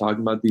math and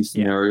talking about these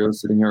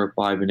scenarios, sitting here at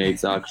 5-8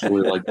 is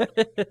actually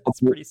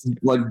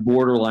like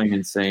borderline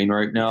insane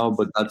right now.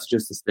 But that's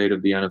just the state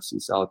of the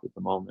NFC South at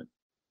the moment.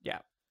 Yeah,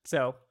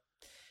 so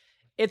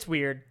it's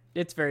weird.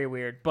 It's very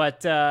weird, but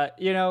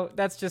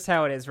that's just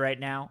how it is right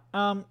now.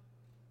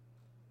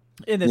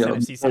 In this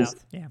NFC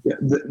South,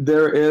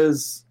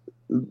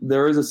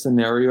 there is a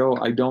scenario.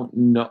 I don't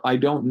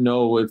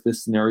know if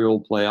this scenario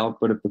will play out,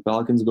 but if the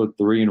Falcons go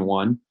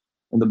 3-1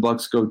 and the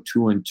Bucs go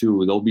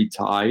 2-2, they'll be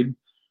tied.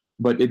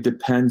 But it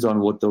depends on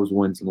what those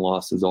wins and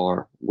losses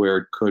are, where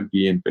it could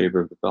be in favor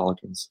of the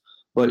Falcons.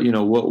 But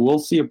we'll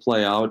see it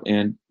play out,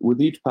 and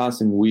with each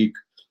passing week,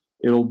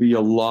 it'll be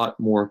a lot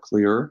more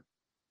clear.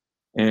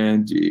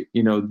 And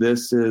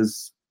this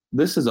is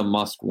a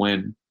must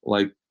win.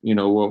 Like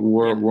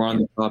we're on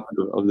the topic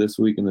of this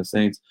week in the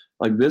Saints.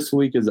 Like this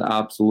week is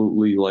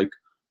absolutely like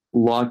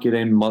lock it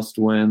in, must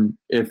win.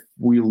 If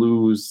we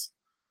lose,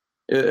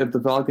 if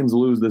the Falcons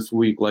lose this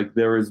week, like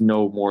there is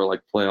no more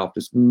like playoff.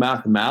 Just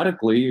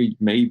mathematically,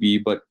 maybe,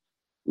 but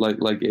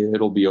like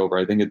it'll be over.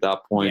 I think at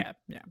that point,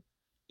 yeah.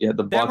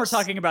 The Bucs, then we're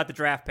talking about the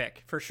draft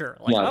pick for sure.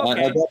 Like,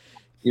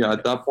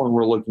 at that point,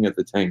 we're looking at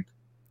the tank.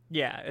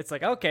 Yeah, it's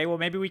like, okay, well,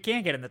 maybe we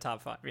can get in the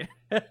top 5.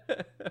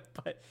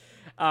 But,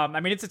 I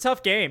mean, it's a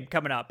tough game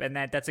coming up, and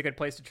that's a good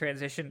place to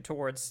transition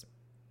towards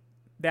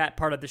that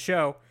part of the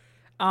show.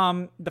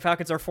 The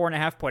Falcons are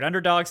 4.5-point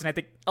underdogs, and I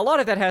think a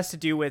lot of that has to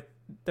do with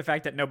the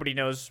fact that nobody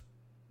knows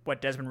what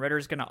Desmond Ridder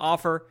is going to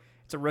offer.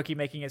 It's a rookie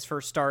making his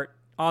first start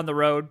on the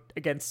road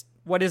against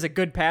what is a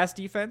good pass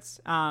defense.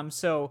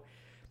 So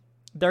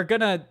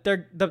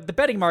the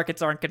betting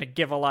markets aren't going to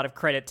give a lot of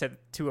credit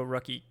to a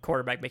rookie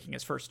quarterback making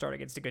his first start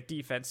against a good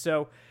defense.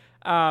 So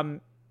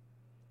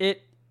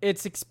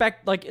it's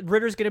like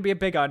Ridder's going to be a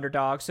big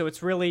underdog. So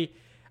it's really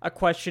a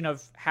question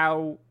of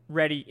how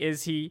ready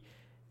is he.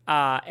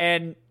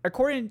 And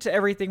according to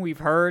everything we've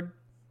heard,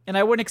 and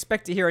I wouldn't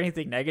expect to hear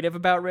anything negative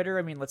about Ridder.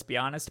 I mean, let's be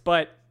honest,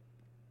 but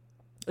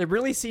it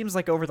really seems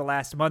like over the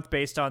last month,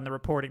 based on the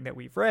reporting that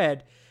we've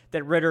read,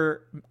 that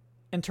Ridder,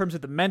 in terms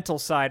of the mental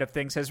side of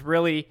things, has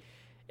really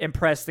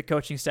impressed the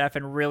coaching staff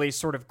and really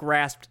sort of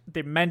grasped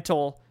the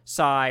mental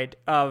side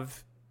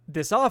of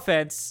this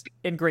offense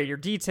in greater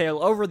detail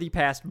over the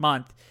past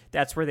month.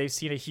 That's where they've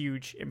seen a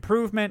huge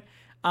improvement.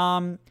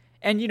 And,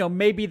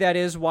 maybe that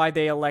is why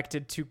they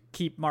elected to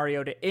keep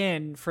Mariota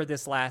in for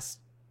this last,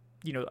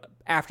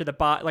 after the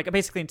bye, like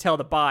basically until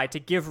the bye, to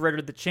give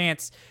Ridder the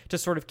chance to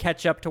sort of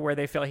catch up to where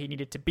they felt he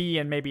needed to be.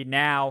 And maybe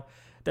now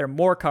they're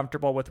more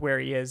comfortable with where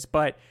he is.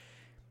 But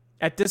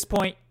at this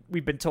point,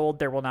 we've been told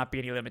there will not be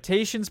any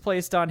limitations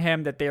placed on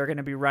him, that they are going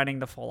to be running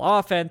the full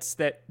offense,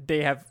 that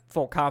they have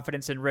full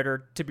confidence in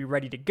Ridder to be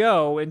ready to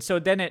go. And so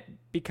then it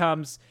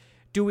becomes,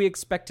 do we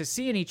expect to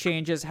see any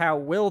changes? How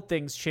will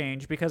things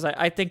change? Because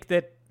I think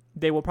that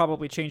they will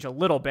probably change a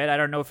little bit. I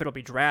don't know if it'll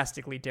be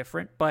drastically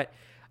different, but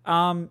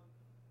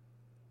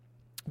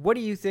what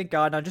do you think,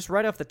 God? Now, just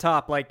right off the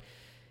top, like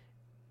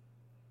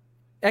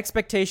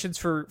expectations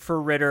for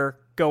Ridder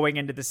going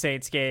into the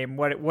Saints game.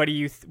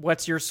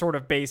 What's your sort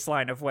of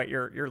baseline of what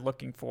you're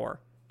looking for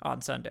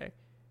on Sunday?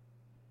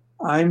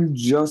 I'm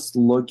just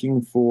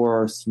looking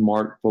for a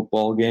smart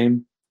football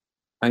game.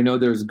 I know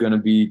there's going to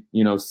be,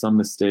 some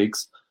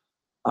mistakes.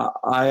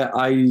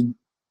 I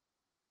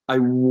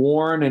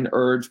warn and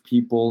urge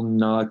people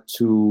not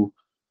to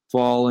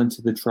fall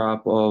into the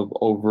trap of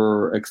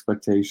over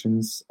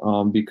expectations,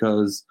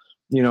 because,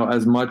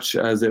 as much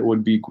as it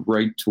would be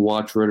great to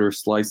watch Ridder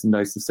slice and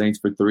dice the Saints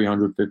for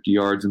 350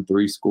 yards and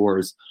 3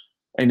 scores,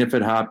 and if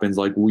it happens,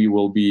 like we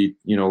will be,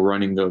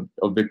 running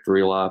a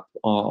victory lap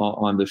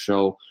on the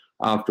show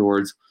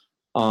afterwards.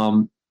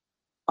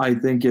 I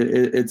think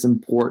it's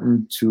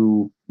important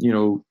to,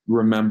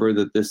 remember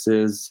that this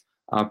is,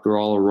 after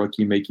all, a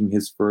rookie making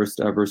his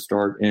first ever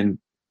start in,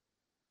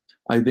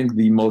 I think,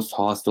 the most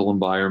hostile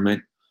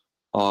environment.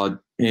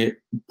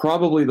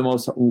 Probably the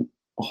most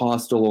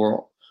hostile,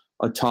 or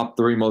a top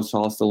 3 most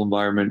hostile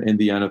environment in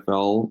the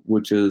NFL,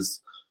 which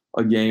is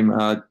a game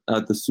at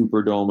the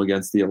Superdome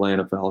against the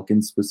Atlanta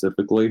Falcons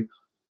specifically,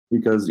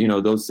 because,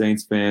 those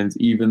Saints fans,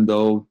 even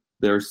though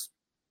their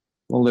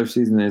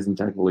season isn't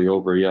technically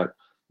over yet,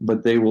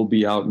 but they will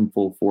be out in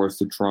full force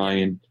to try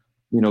and,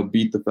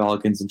 beat the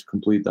Falcons and to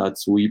complete that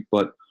sweep.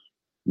 But,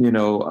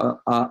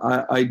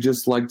 I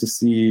just like to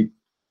see,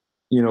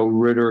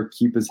 Ridder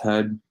keep his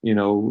head,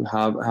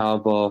 have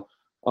a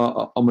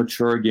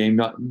mature game.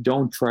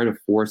 Don't try to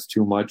force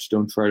too much.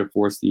 Don't try to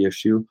force the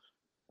issue.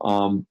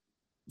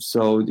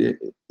 So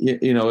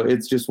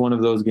it's just one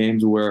of those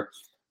games where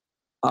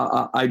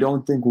I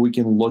don't think we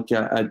can look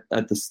at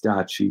the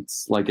stat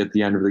sheets like at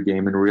the end of the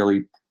game and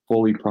really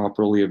fully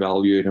properly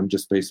evaluate him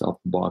just based off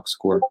the box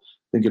score.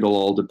 I think it'll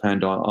all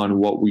depend on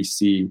what we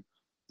see.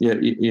 Yeah,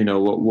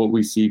 what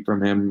we see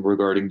from him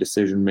regarding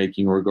decision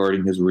making,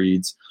 regarding his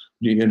reads,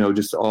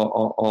 just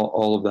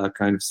all of that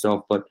kind of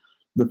stuff. But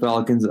the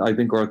Falcons, I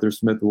think Arthur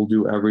Smith will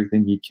do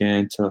everything he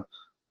can to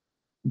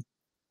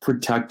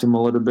protect him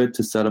a little bit,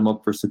 to set him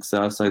up for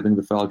success. I think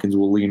the Falcons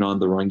will lean on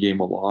the run game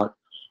a lot.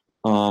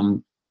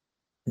 And,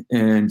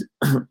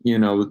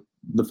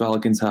 the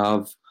Falcons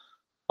have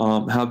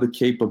the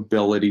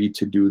capability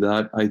to do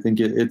that. I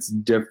think it's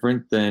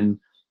different than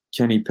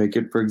Kenny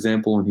Pickett, for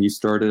example, when he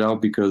started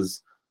out,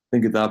 because I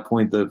think at that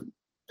point the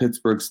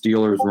Pittsburgh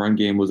Steelers run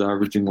game was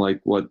averaging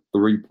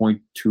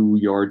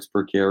 3.2 yards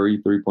per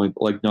carry,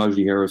 like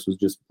Najee Harris was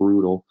just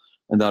brutal,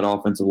 and that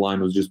offensive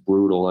line was just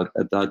brutal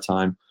at that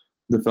time.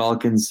 The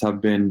Falcons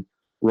have been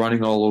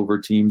running all over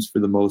teams for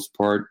the most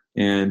part,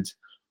 and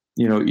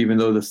even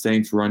though the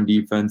Saints run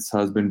defense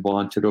has been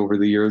vaunted over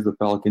the years, the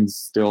Falcons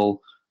still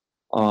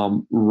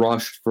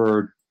rushed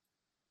for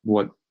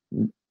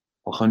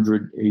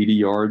 180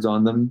 yards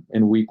on them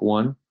in week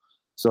 1.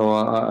 So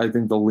I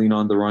think they'll lean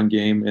on the run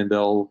game, and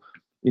they'll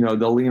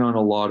lean on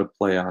a lot of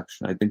play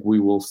action. I think we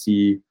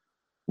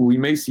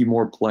may see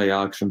more play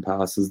action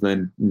passes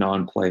than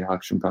non-play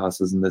action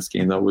passes in this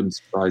game. That wouldn't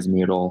surprise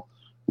me at all.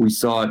 We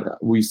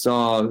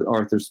saw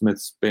Arthur Smith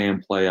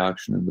spam play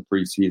action in the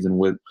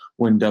preseason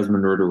when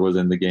Desmond Ridder was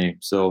in the game.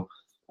 So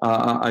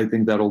I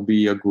think that'll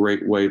be a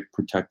great way of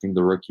protecting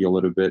the rookie a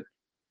little bit.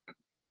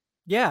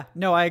 Yeah,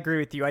 no, I agree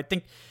with you. I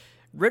think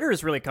Ridder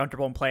is really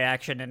comfortable in play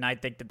action, and I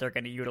think that they're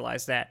going to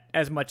utilize that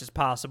as much as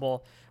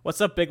possible.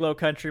 What's up, Big Low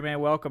Country, man?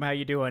 Welcome. How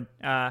you doing?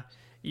 I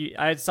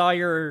saw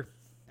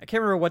I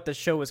can't remember what the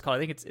show was called. I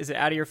think is it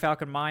Out of Your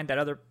Falcon Mind, that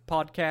other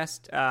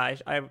podcast?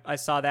 I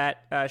saw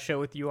that show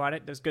with you on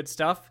it. There's good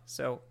stuff.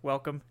 So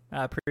welcome.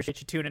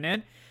 Appreciate you tuning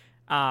in.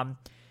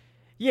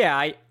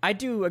 Yeah, I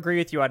do agree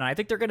with you on that. I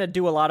think they're going to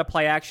do a lot of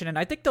play action, and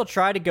I think they'll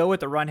try to go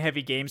with a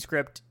run-heavy game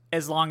script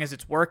as long as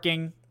it's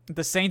working.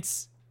 The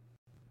Saints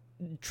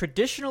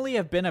traditionally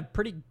have been a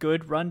pretty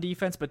good run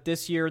defense, but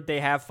this year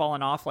they have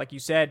fallen off, like you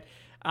said.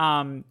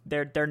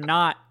 They're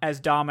not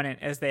as dominant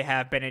as they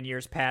have been in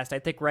years past. I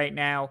think right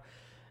now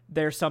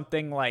they're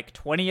something like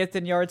 20th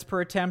in yards per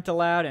attempt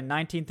allowed and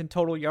 19th in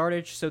total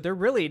yardage, so they're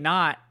really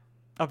not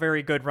a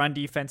very good run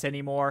defense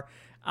anymore.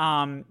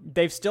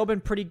 They've still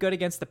been pretty good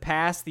against the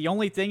pass. The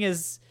only thing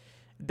is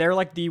they're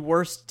like the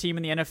worst team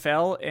in the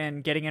NFL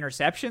in getting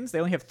interceptions. They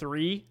only have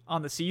 3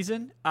 on the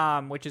season,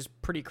 which is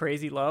pretty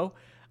crazy low.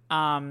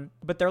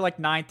 But they're like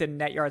 9th in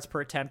net yards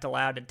per attempt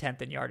allowed and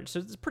 10th in yardage. So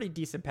it's a pretty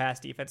decent pass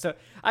defense. So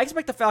I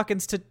expect the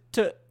Falcons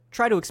to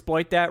try to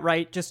exploit that,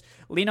 right? Just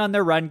lean on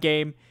their run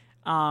game,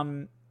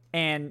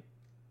 and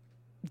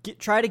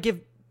try to give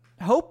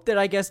hope that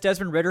I guess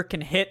Desmond Ridder can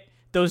hit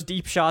those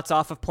deep shots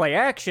off of play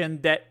action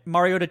that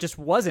Mariota just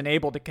wasn't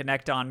able to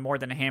connect on more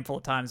than a handful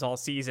of times all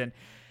season.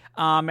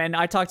 And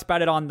I talked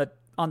about it on the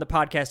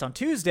podcast on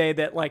Tuesday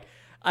that like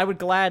I would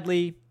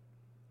gladly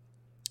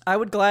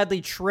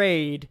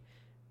trade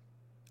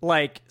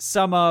like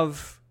some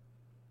of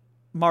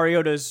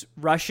Mariota's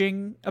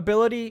rushing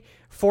ability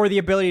for the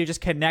ability to just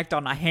connect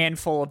on a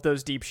handful of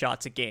those deep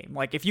shots a game.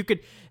 Like if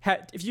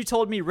you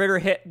told me Ridder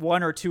hit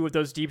 1 or 2 of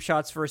those deep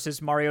shots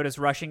versus Mariota's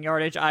rushing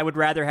yardage, I would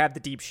rather have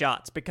the deep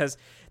shots because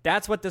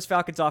that's what this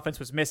Falcons offense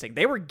was missing.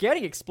 They were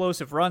getting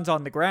explosive runs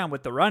on the ground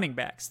with the running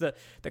backs. The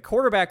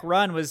quarterback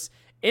run was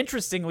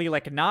interestingly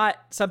like not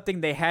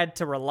something they had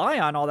to rely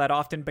on all that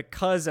often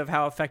because of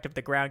how effective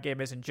the ground game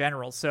is in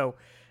general. So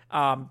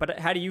but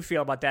how do you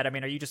feel about that? I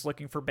mean, are you just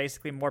looking for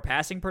basically more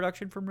passing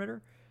production from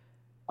Ridder?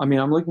 I mean,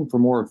 I'm looking for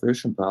more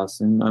efficient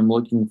passing. I'm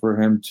looking for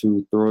him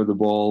to throw the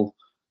ball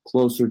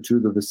closer to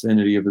the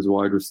vicinity of his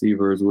wide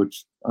receivers,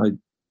 which I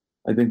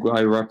think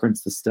I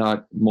referenced the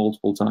stat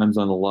multiple times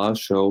on the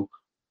last show.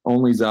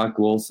 Only Zach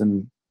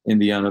Wilson in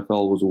the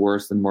NFL was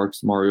worse than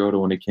Marcus Mariota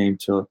when it came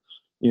to,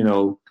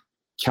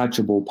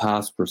 catchable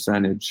pass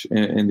percentage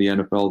in the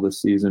NFL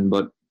this season.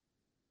 But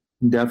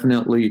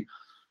definitely,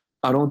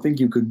 I don't think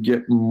you could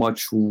get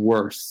much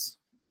worse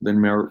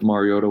than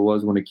Mariota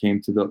was when it came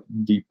to the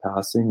deep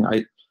passing.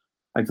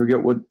 I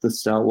forget what the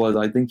stat was.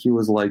 I think he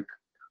was like,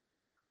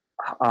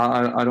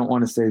 I don't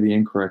want to say the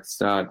incorrect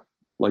stat,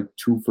 like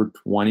 2 for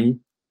 20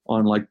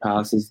 on like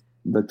passes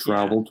that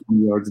travel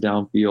 20 yards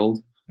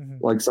downfield. Mm-hmm.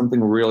 Like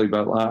something really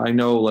bad. I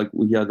know like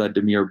we had that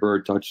Demir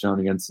Bird touchdown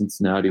against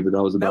Cincinnati, but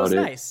that was about it.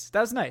 Nice.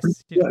 That was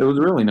nice. Yeah, it was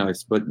really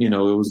nice, but it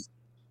was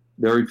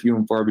very few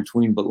and far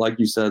between. But like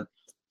you said,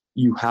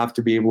 you have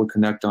to be able to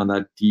connect on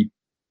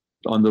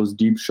those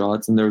deep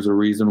shots. And there's a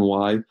reason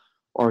why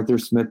Arthur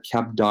Smith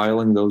kept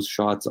dialing those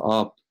shots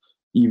up,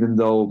 even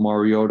though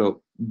Mariota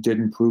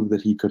didn't prove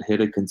that he could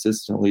hit it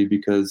consistently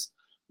because,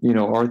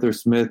 Arthur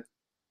Smith,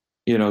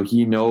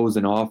 he knows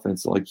an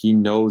offense, like he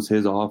knows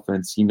his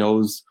offense. He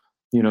knows,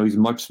 he's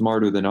much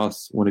smarter than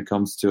us when it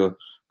comes to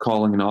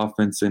calling an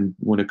offense and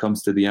when it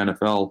comes to the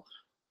NFL.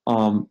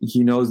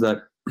 He knows that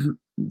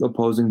the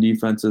opposing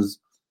defenses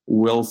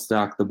will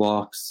stack the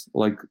box,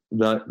 like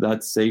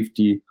that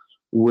safety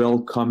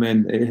will come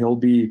in. He'll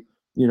be,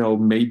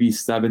 maybe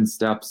 7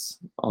 steps,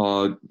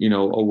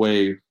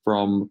 away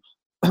from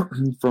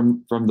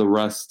the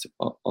rest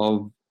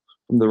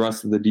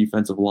of the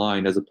defensive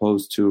line, as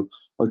opposed to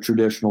a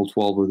traditional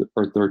 12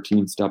 or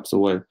 13 steps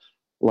away.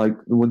 Like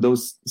when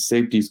those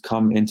safeties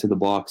come into the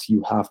box,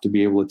 you have to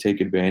be able to take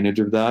advantage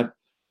of that.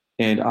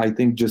 And I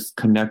think just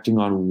connecting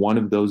on one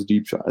of those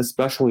deep shots,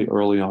 especially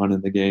early on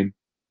in the game,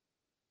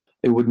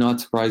 it would not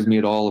surprise me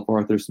at all if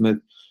Arthur Smith,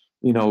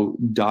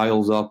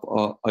 dials up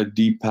a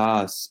deep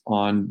pass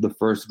on the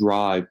first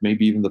drive,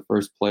 maybe even the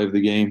first play of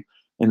the game.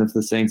 And if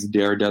the Saints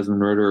dare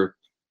Desmond Ridder,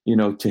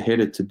 to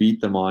hit it, to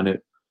beat them on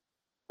it.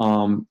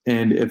 And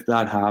if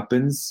that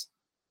happens,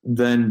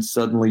 then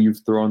suddenly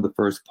you've thrown the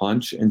first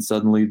punch and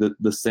suddenly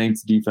the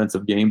Saints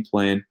defensive game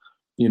plan,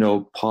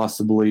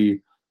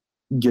 possibly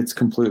gets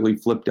completely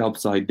flipped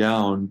upside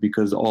down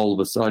because all of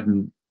a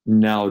sudden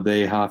now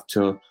they have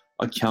to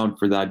account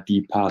for that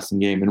deep passing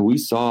game. And we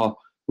saw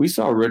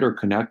Ridder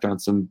connect on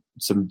some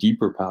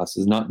deeper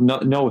passes,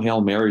 no Hail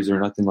Marys or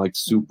nothing like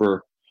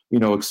super,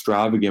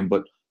 extravagant,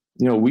 but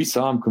we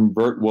saw him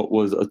convert what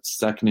was a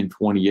 2nd and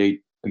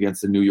 28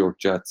 against the New York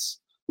Jets.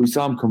 We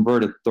saw him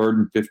convert a 3rd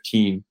and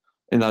 15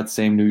 in that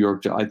same New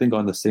York Jets, I think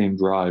on the same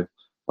drive.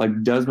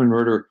 Like Desmond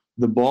Ridder,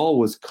 the ball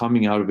was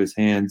coming out of his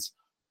hands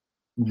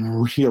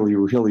really,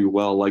 really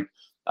well. Like,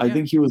 I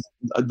think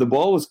the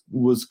ball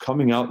was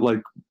coming out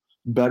like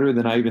better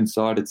than I even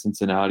saw it at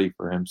Cincinnati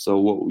for him.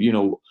 So,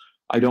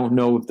 I don't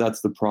know if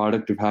that's the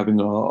product of having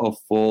a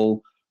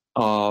full,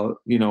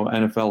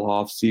 NFL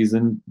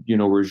offseason,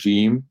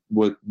 regime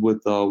with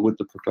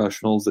the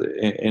professionals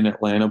in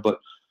Atlanta. But,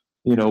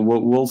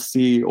 we'll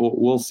see.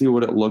 We'll see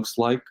what it looks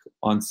like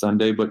on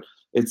Sunday. But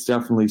it's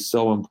definitely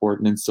so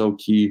important and so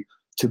key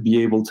to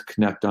be able to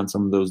connect on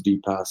some of those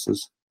deep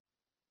passes.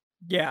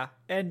 Yeah,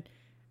 and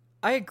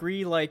I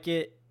agree. Like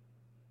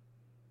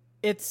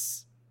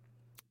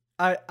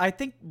I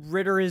think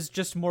Ridder is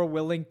just more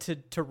willing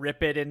to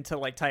rip it into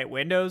like tight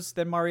windows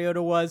than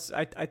Mariota was.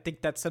 I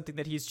think that's something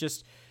that he's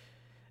just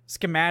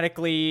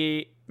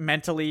schematically,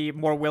 mentally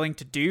more willing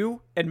to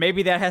do. And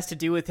maybe that has to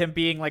do with him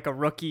being like a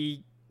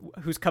rookie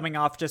who's coming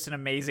off just an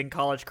amazing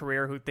college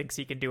career who thinks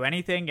he can do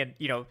anything. And,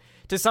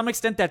 to some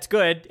extent that's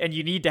good. And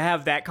you need to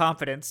have that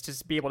confidence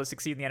to be able to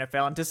succeed in the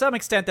NFL. And to some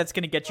extent that's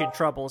going to get you in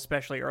trouble,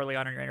 especially early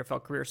on in your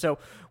NFL career. So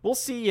we'll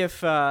see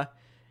if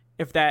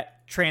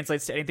that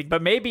translates to anything.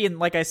 But maybe,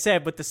 like I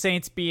said, with the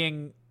Saints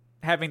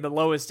having the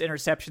lowest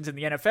interceptions in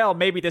the NFL,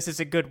 maybe this is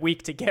a good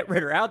week to get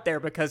Ridder out there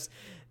because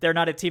they're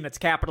not a team that's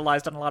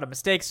capitalized on a lot of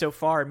mistakes so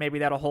far, and maybe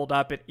that'll hold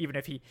up even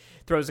if he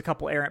throws a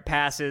couple errant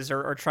passes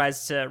or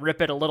tries to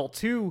rip it a little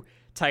too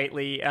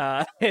tightly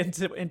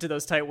into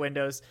those tight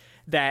windows,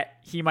 that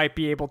he might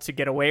be able to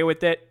get away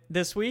with it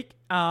this week.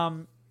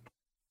 But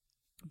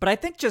I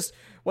think just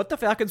what the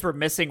Falcons were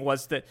missing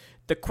was the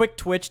quick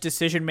twitch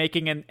decision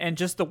making and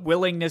just the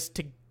willingness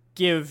to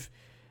give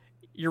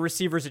your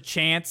receivers a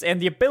chance and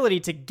the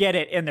ability to get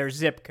it in their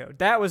zip code.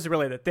 That was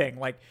really the thing.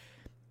 Like,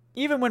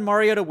 even when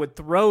Mariota would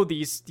throw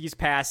these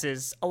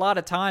passes, a lot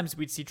of times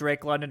we'd see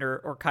Drake London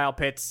or Kyle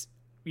Pitts,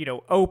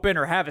 open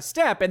or have a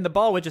step, and the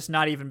ball would just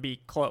not even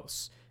be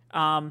close.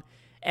 And,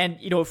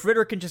 if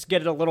Ridder can just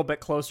get it a little bit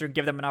closer and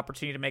give them an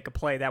opportunity to make a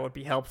play, that would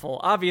be helpful.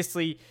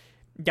 Obviously,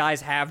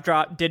 guys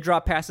did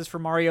drop passes for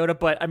Mariota,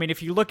 but I mean,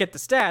 if you look at the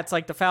stats,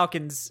 like the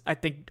Falcons, I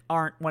think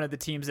aren't one of the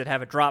teams that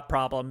have a drop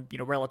problem,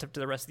 relative to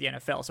the rest of the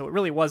NFL. So it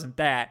really wasn't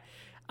that.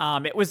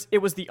 It was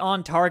the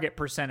on target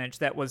percentage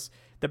that was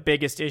the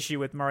biggest issue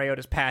with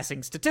Mariota's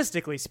passing,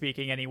 statistically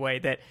speaking, anyway.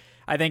 That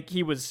I think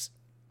he was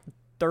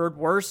third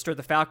worst, or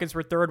the Falcons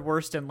were third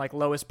worst in like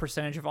lowest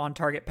percentage of on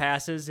target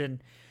passes,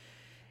 and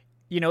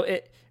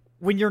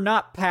when you're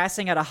not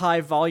passing at a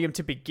high volume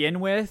to begin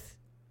with,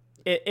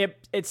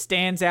 it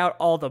stands out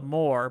all the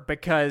more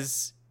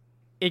because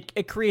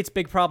it creates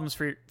big problems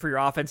for your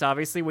offense,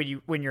 obviously,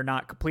 when you're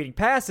not completing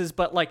passes.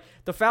 But like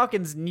the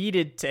Falcons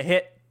needed to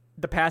hit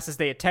the passes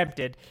they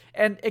attempted,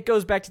 and it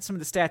goes back to some of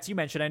the stats you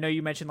mentioned. I know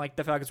you mentioned like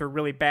the Falcons were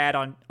really bad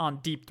on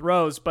deep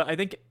throws, but I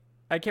can't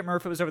remember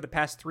if it was over the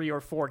past 3 or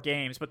 4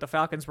 games, but the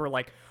Falcons were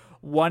like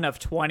 1 of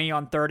 20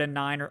 on 3rd and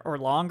 9 or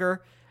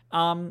longer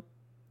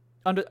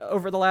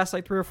over the last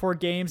like 3 or 4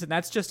 games, and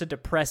that's just a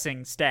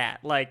depressing stat.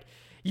 Like,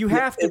 you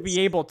have to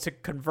be able to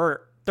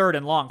convert 3rd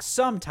and long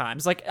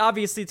sometimes. Like,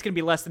 obviously it's going to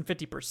be less than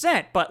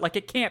 50%, but like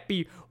it can't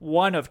be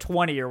 1 of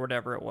 20 or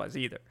whatever it was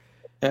either.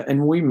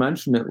 And we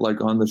mentioned it like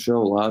on the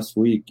show last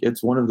week.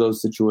 It's one of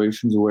those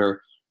situations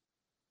where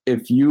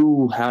if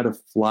you had a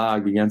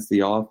flag against the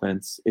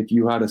offense, if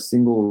you had a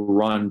single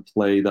run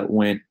play that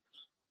went,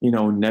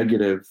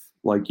 negative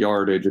like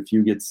yardage, if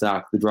you get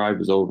sacked, the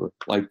drive is over.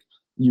 Like,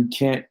 you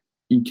can't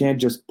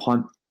just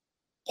punt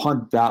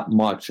that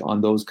much on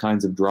those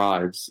kinds of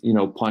drives,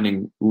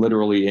 punting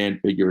literally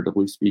and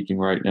figuratively speaking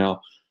right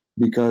now,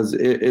 because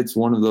it's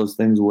one of those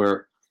things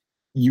where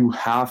you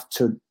have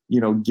to,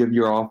 give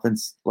your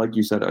offense, like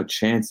you said, a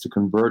chance to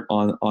convert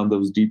on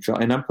those deep shots.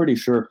 And I'm pretty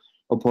sure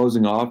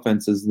opposing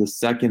offenses, the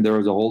second there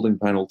was a holding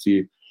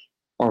penalty,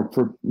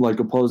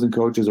 opposing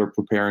coaches are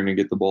preparing to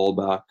get the ball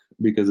back,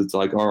 because it's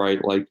like, all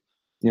right, like,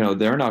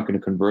 they're not going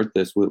to convert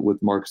this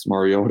with Marcus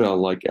Mariota,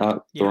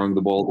 throwing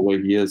the ball the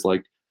way he is,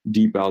 like,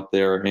 deep out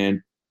there.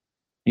 And,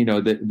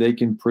 they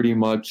can pretty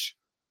much,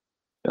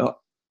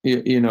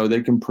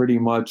 they can pretty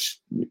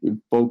much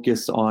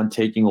focus on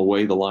taking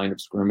away the line of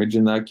scrimmage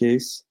in that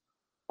case.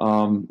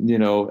 And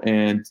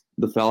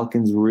the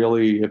Falcons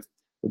really, if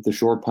the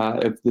short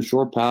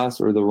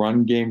pass or the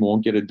run game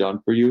won't get it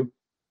done for you,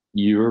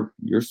 you're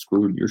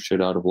screwed. You're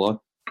shit out of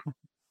luck.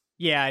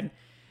 Yeah, and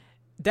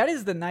that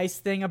is the nice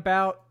thing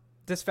about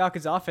this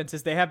Falcons offense,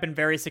 is they have been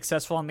very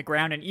successful on the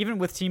ground, and even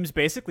with teams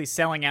basically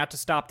selling out to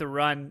stop the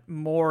run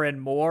more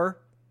and more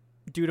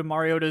due to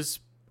Mariota's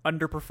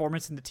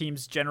underperformance and the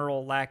team's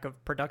general lack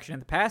of production in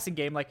the passing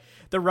game, like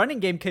the running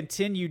game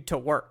continued to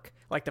work.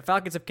 Like the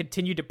Falcons have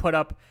continued to put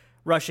up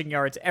rushing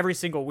yards every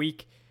single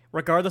week,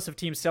 regardless of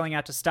teams selling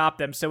out to stop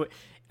them. So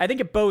I think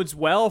it bodes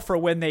well for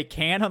when they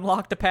can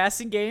unlock the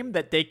passing game,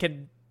 that they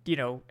can,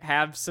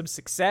 have some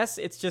success.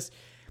 It's just,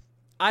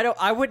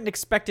 I wouldn't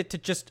expect it to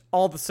just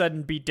all of a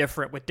sudden be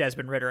different with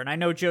Desmond Ridder. And I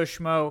know Joe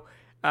Schmo,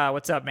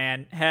 what's up,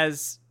 man,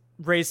 has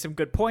raised some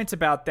good points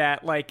about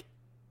that. Like,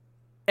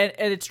 and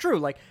it's true.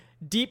 Like,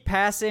 deep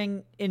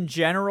passing in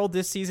general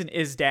this season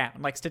is down.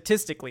 Like,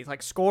 statistically,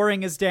 like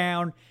scoring is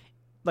down.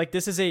 Like,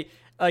 this is a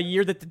a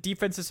year that the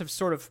defenses have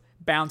sort of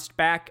bounced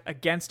back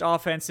against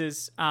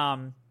offenses.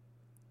 And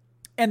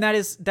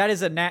that's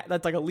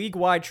like a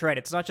league-wide trend.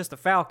 It's not just the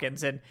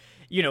Falcons. And,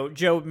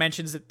 Joe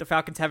mentions that the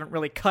Falcons haven't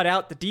really cut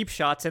out the deep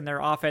shots in their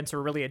offense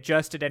or really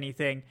adjusted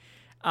anything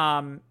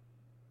to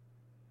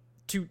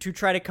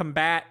try to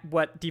combat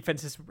what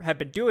defenses have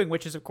been doing,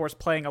 which is, of course,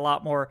 playing a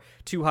lot more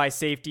too high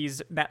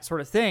safeties, that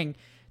sort of thing,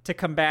 to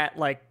combat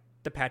like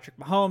the Patrick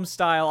Mahomes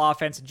style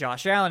offense and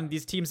Josh Allen,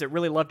 these teams that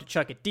really love to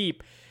chuck it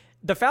deep.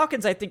 The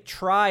Falcons, I think,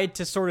 tried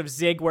to sort of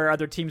zig where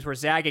other teams were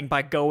zagging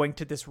by going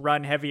to this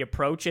run-heavy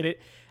approach, and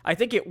I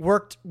think it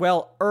worked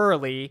well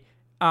early,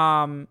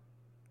 and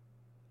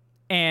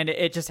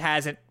it just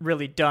hasn't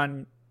really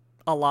done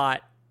a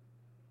lot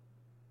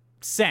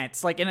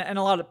since. Like, and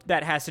a lot of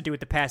that has to do with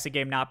the passing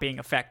game not being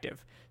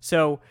effective.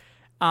 So,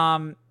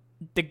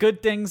 the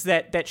good things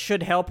that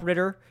should help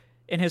Ridder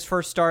in his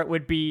first start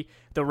would be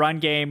the run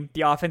game.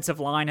 The offensive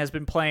line has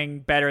been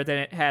playing better than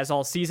it has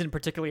all season,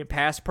 particularly in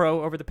pass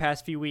pro over the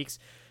past few weeks.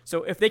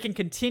 So if they can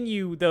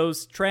continue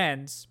those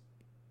trends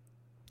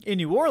in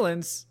New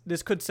Orleans,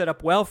 this could set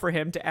up well for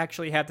him to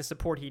actually have the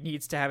support he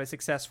needs to have a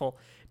successful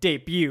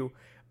debut.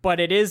 But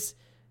it is,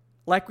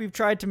 like we've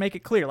tried to make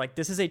it clear, like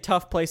this is a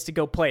tough place to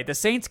go play. The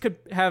Saints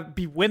could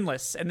be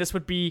winless, and this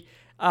would be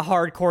a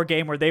hardcore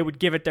game where they would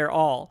give it their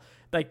all.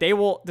 Like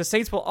the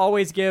Saints will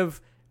always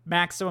give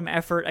maximum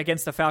effort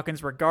against the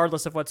Falcons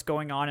regardless of what's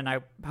going on, and I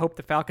hope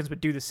the Falcons would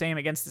do the same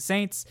against the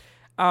Saints.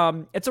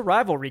 It's a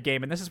rivalry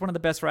game, and this is one of the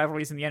best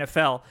rivalries in the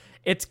NFL.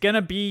 It's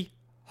gonna be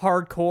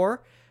hardcore,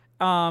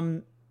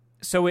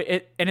 so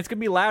it's gonna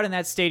be loud in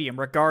that stadium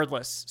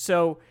regardless.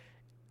 So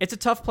it's a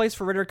tough place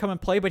for Ridder to come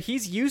and play, but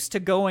he's used to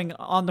going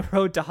on the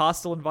road to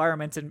hostile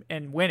environments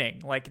and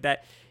winning. Like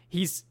that,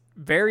 he's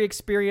very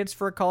experienced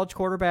for a college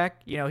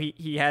quarterback.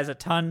 He has a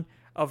ton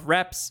of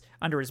reps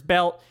under his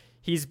belt.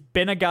 He's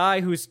been a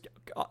guy who's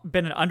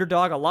been an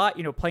underdog a lot,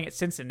 playing at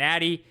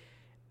Cincinnati,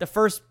 the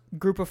first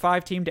group of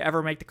 5 team to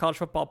ever make the college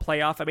football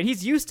playoff. I mean,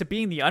 he's used to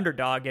being the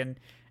underdog, and,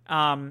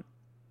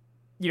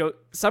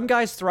 some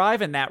guys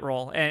thrive in that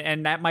role,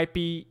 and that might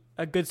be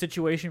a good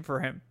situation for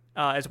him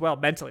as well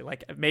mentally.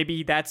 Like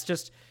maybe that's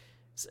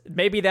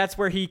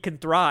where he can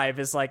thrive,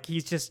 is like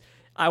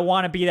I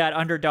want to be that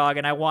underdog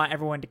and I want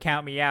everyone to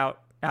count me out.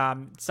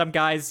 Some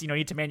guys,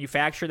 need to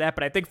manufacture that,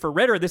 but I think for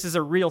Ridder, this is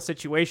a real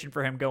situation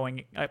for him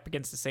going up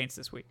against the Saints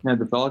this week. Yeah,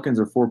 the Falcons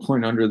are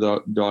 4-point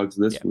underdogs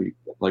this week.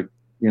 Like,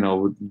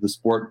 the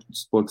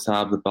sports books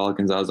have the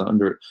Falcons as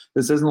under.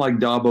 This isn't like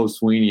Dabo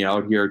Sweeney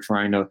out here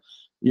trying to,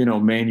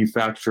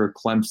 manufacture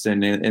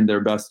Clemson in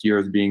their best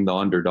years being the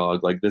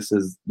underdog. Like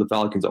the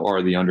Falcons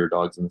are the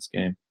underdogs in this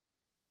game.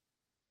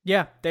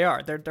 Yeah, they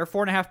are. They're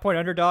 4.5-point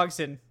underdogs,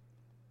 and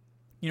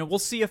we'll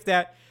see if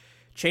that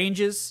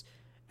changes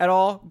at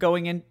all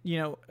going in,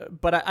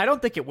 but I don't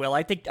think it will.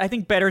 I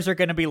think bettors are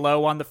going to be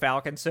low on the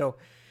Falcons. So,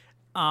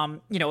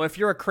 if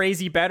you're a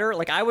crazy bettor,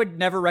 like I would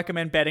never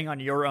recommend betting on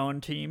your own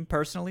team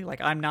personally.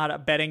 Like I'm not a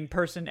betting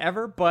person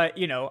ever, but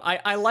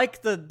I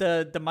like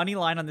the money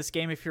line on this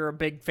game if you're a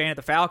big fan of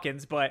the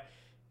Falcons, but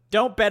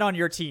don't bet on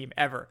your team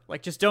ever.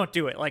 Like just don't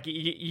do it. Like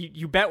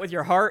you bet with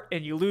your heart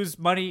and you lose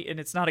money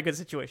and it's not a good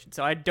situation.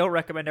 So I don't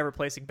recommend ever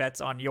placing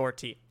bets on your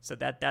team. So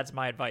that's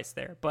my advice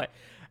there. But,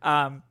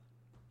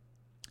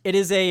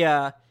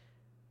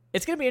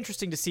 it's going to be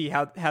interesting to see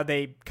how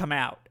they come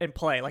out and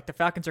play. Like the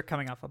Falcons are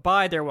coming off a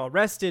bye, they're well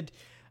rested,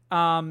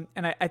 and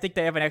I think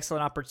they have an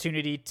excellent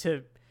opportunity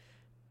to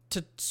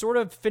sort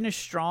of finish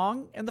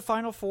strong in the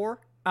Final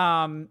Four.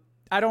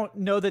 I don't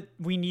know that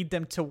we need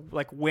them to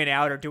like win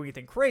out or do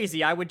anything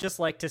crazy. I would just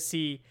like to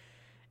see,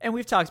 and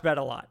we've talked about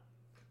it a lot,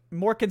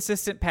 more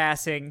consistent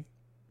passing,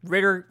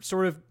 Ridder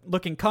sort of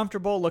looking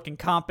comfortable, looking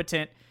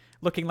competent,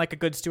 looking like a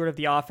good steward of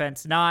the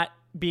offense, not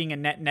being a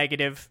net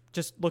negative,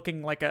 just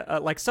looking like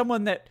like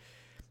someone that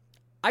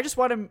I just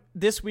want him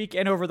this week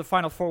and over the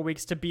final 4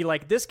 weeks to be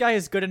like, this guy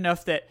is good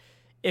enough that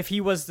if he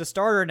was the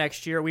starter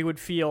next year, we would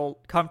feel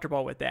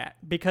comfortable with that.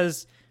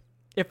 Because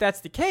if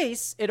that's the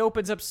case, it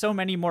opens up so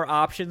many more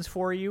options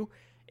for you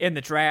in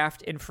the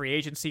draft, in free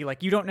agency.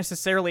 Like you don't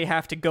necessarily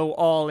have to go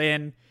all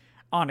in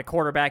on a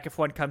quarterback if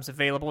one comes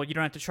available. You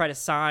don't have to try to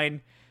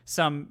sign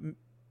some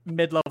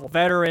mid-level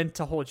veteran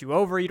to hold you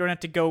over. You don't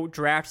have to go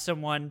draft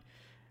someone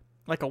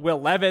like a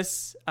Will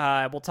Levis.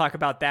 We'll talk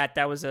about that.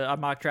 That was a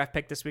mock draft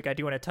pick this week. I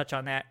do want to touch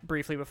on that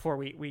briefly before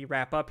we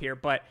wrap up here.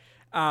 But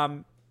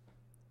I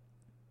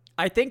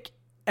think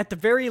at the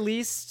very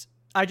least,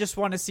 I just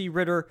want to see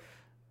Ridder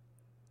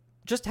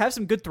just have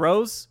some good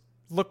throws,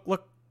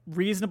 look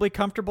reasonably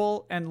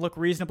comfortable, and look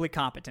reasonably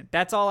competent.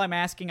 That's all I'm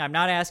asking. I'm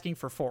not asking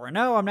for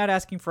 4-0. I'm not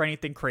asking for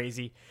anything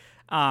crazy.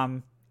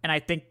 And I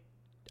think,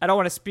 I don't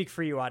want to speak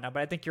for you, Anna,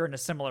 but I think you're in a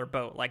similar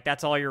boat. Like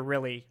that's all you're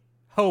really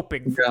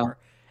hoping for.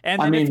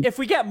 And then if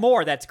we get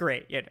more, that's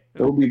great. It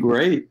would be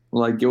great.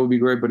 Like it would be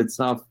great, but it's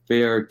not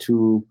fair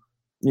to,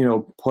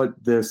 put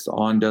this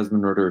on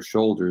Desmond Ridder's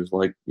shoulders.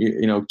 Like,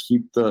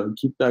 keep the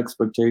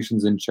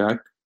expectations in check.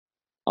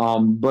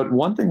 But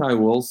one thing I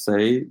will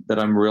say that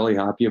I'm really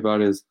happy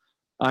about is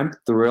I'm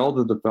thrilled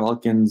that the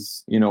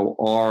Falcons,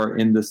 are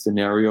in this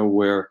scenario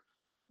where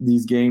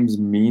these games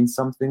mean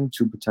something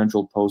to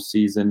potential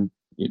postseason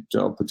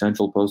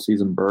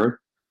berth,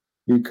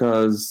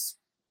 because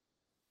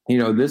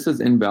this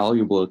is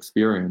invaluable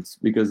experience,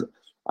 because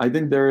I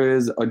think there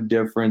is a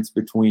difference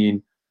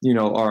between,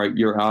 all right,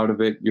 you're out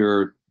of it.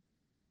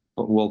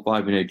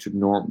 5-8 should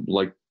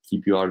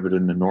keep you out of it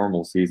in the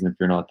normal season if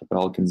you're not the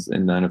Falcons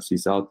in the NFC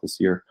South this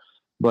year.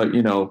 But,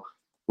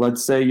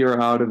 let's say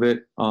you're out of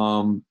it.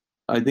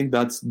 I think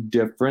that's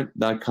different.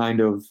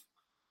 Those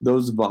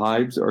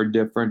vibes are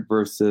different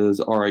versus,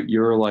 all right,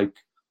 you're like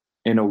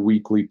in a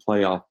weekly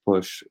playoff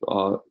push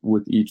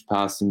with each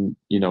passing,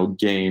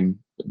 game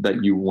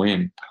that you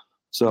win.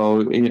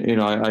 So,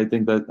 I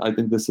think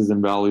this is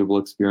invaluable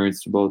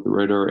experience to both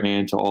Ridder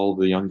and to all of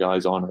the young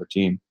guys on our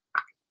team.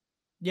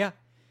 Yeah.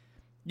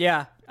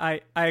 Yeah,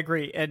 I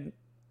agree. And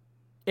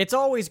it's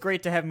always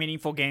great to have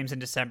meaningful games in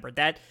December.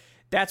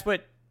 That's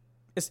what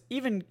is,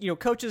 even,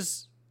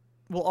 coaches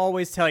will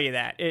always tell you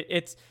that.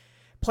 It's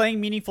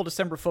playing meaningful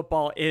December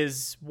football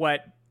is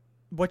what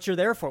you're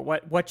there for,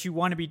 what you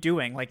want to be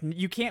doing. Like,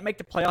 you can't make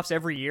the playoffs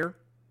every year.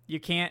 You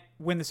can't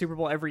win the Super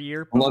Bowl every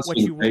year. But unless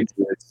you're the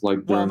Patriots,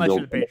 unless you're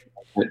the Patriots.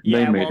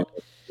 Yeah,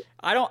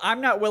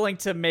 I'm not willing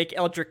to make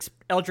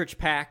eldritch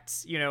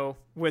pacts,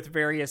 with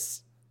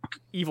various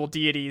evil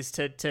deities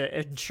to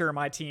ensure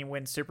my team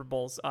wins Super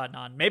Bowls.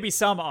 None. Maybe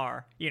some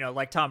are,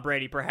 like Tom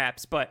Brady,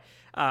 perhaps. But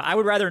I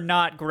would rather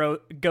not go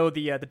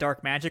the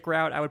dark magic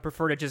route. I would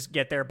prefer to just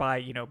get there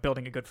by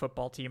building a good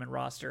football team and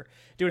roster,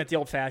 doing it the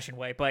old-fashioned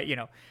way. But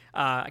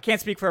I can't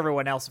speak for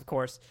everyone else, of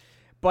course.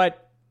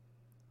 But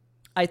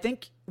I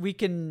think we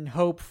can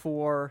hope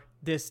for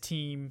this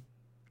team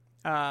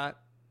to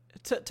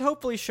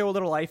hopefully show a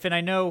little life. And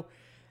I know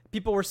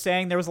people were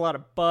saying there was a lot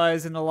of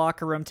buzz in the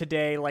locker room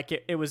today. Like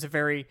it was a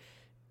very,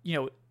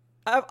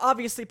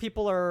 obviously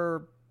people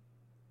are,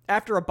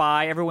 after a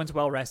bye, everyone's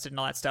well rested and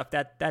all that stuff.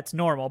 That's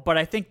normal. But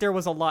I think there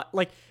was a lot,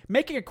 like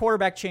making a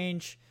quarterback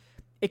change,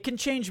 it can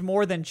change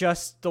more than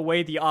just the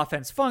way the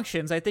offense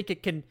functions. I think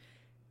it can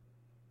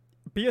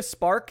be a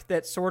spark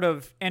that sort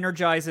of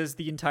energizes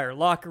the entire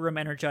locker room,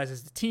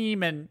 energizes the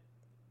team. And,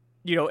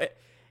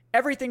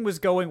 everything was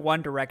going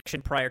one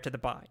direction prior to the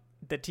bye.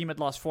 The team had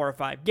lost 4 or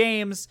 5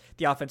 games.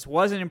 The offense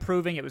wasn't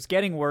improving. It was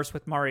getting worse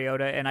with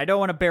Mariota. And I don't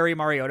want to bury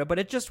Mariota, but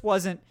it just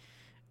wasn't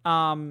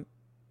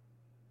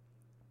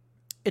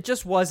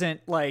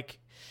like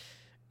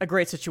a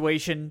great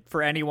situation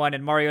for anyone.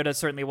 And Mariota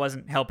certainly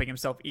wasn't helping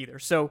himself either.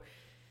 So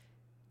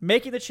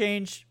making the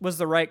change was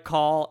the right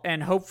call.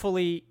 And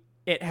hopefully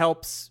it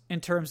helps in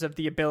terms of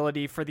the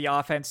ability for the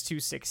offense to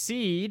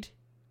succeed,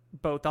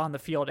 both on the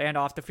field and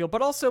off the field,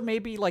 but also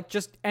maybe like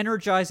just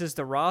energizes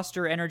the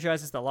roster,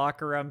 energizes the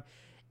locker room.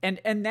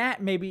 And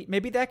that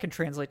maybe that can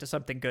translate to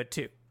something good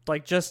too.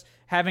 Like just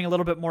having a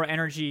little bit more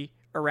energy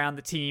around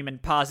the team and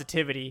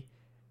positivity,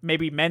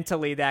 maybe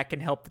mentally that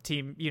can help the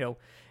team,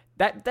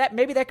 that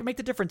maybe that can make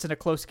the difference in a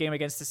close game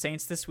against the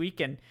Saints this week.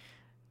 And,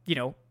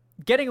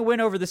 getting a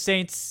win over the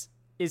Saints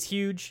is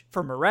huge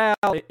for morale.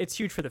 It's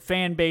huge for the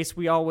fan base.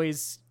 We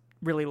always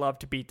really love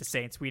to beat the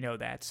Saints. We know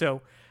that.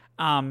 So,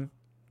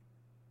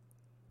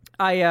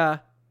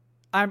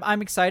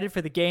 I'm excited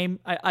for the game.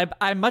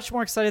 I'm much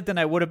more excited than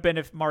I would have been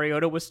if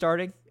Mariota was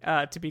starting,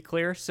 to be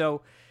clear.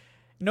 So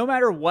no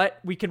matter what,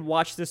 we can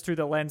watch this through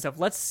the lens of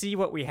let's see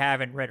what we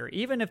have in Ridder.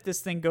 Even if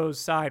this thing goes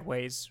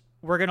sideways,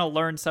 we're going to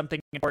learn something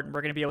important.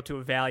 We're going to be able to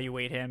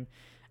evaluate him.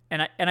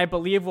 And I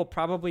believe we'll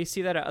probably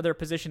see that at other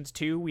positions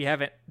too.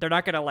 They're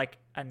not going to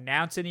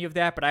announce any of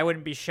that, but I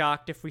wouldn't be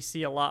shocked if we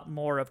see a lot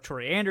more of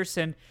Troy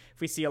Anderson,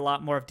 if we see a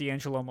lot more of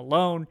D'Angelo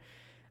Malone,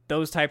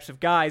 those types of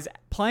guys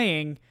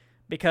playing,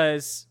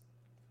 because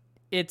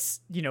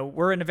it's,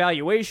 we're in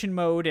evaluation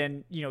mode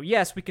and,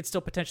 yes, we could still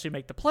potentially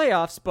make the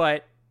playoffs,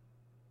 but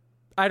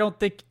I don't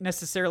think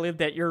necessarily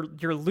that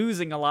you're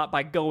losing a lot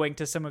by going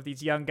to some of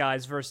these young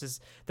guys versus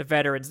the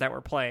veterans that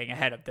were playing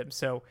ahead of them.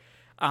 So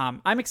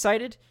I'm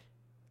excited.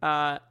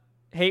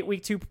 Hate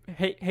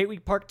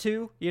week part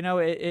 2,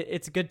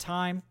 it's a good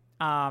time.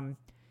 I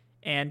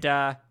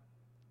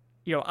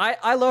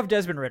love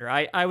Desmond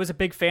Ridder. I was a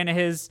big fan of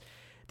his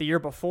the year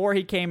before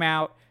he came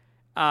out.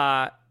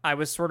 I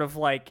was sort of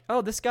like,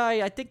 oh, this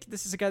guy, I think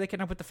this is a guy that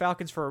came up with the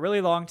Falcons for a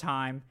really long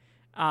time.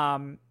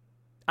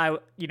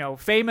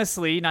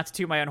 Famously, not to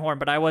toot my own horn,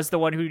 but I was the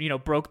one who,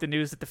 broke the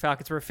news that the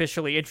Falcons were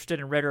officially interested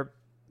in Ridder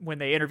when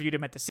they interviewed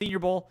him at the Senior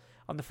Bowl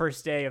on the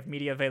first day of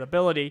media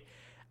availability.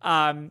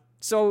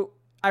 So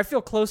I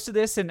feel close to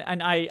this, and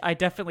I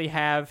definitely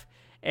have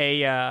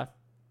a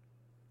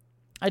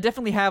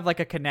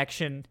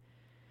connection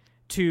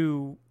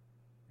to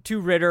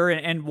Ridder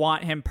and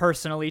want him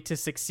personally to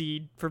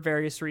succeed for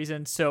various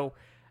reasons. So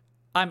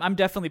I'm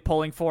definitely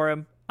pulling for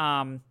him.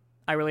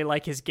 I really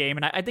like his game,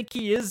 and I think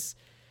he is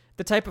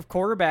the type of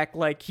quarterback,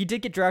 like he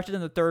did get drafted in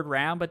the 3rd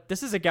round, but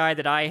this is a guy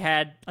that I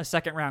had a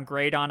 2nd round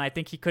grade on. I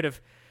think he could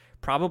have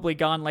probably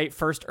gone late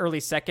 1st, early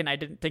 2nd. I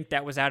didn't think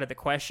that was out of the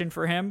question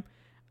for him.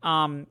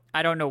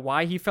 I don't know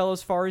why he fell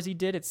as far as he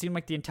did. It seemed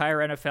like the entire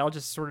NFL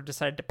just sort of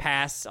decided to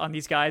pass on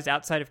these guys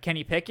outside of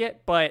Kenny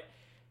Pickett. But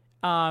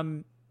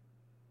I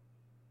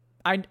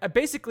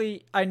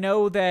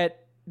know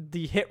that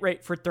the hit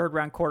rate for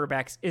third-round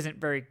quarterbacks isn't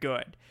very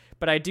good.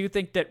 But I do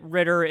think that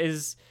Ridder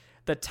is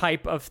the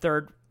type of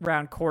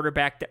third-round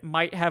quarterback that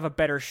might have a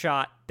better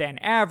shot than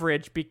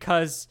average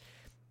because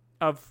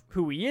of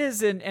who he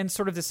is and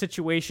sort of the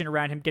situation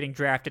around him getting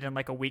drafted in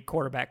like a weak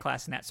quarterback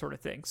class and that sort of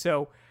thing.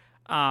 So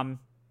I'm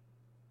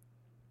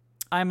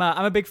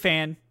a big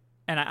fan,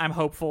 and I'm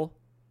hopeful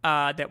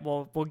that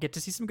we'll get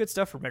to see some good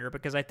stuff from Ridder,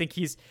 because I think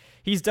he's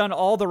done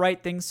all the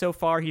right things so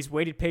far. He's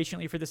waited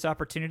patiently for this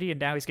opportunity, and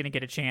now he's going to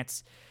get a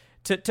chance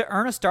to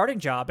earn a starting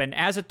job. And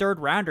as a third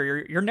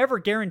rounder, you're never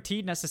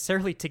guaranteed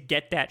necessarily to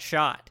get that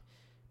shot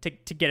to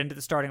get into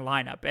the starting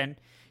lineup. And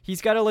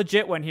he's got a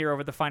legit one here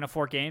over the final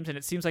 4 games, and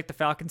it seems like the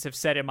Falcons have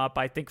set him up,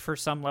 I think, for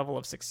some level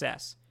of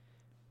success.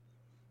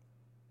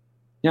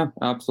 Yeah,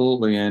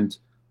 absolutely. And,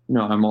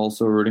 I'm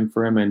also rooting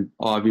for him, and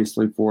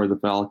obviously for the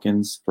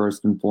Falcons,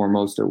 first and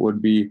foremost, it would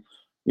be,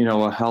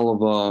 a hell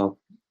of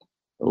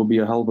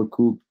a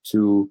coup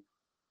to,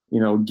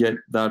 get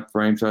that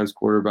franchise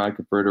quarterback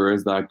if Ridder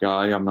is that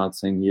guy. I'm not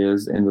saying he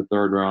is in the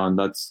third round.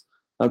 That's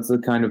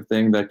the kind of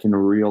thing that can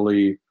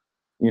really,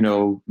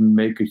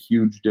 make a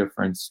huge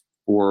difference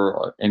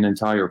for an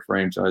entire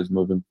franchise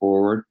moving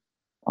forward.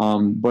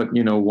 But,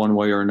 one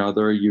way or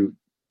another, he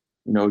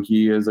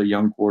is a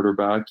young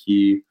quarterback.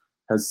 He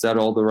has said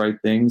all the right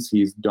things.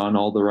 He's done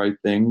all the right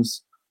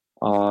things.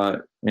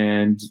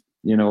 And,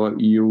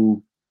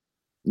 you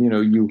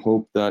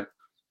hope that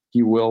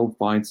he will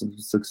find some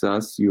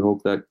success. You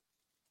hope that,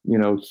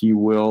 he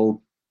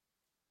will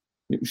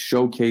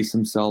showcase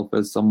himself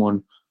as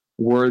someone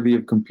worthy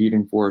of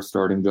competing for a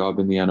starting job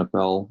in the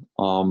NFL,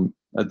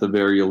 at the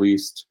very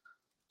least,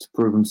 to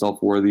prove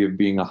himself worthy of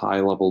being a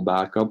high-level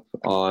backup,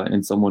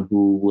 and someone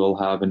who will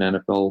have an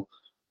NFL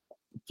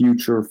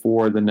future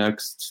for the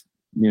next,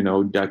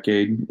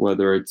 decade,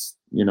 whether it's,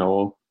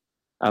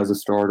 as a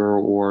starter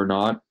or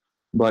not.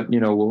 But,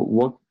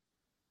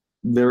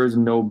 there is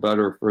no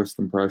better first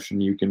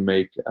impression you can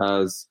make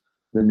as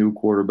the new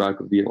quarterback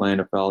of the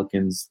Atlanta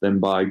Falcons than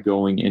by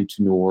going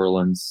into New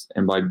Orleans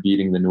and by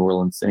beating the New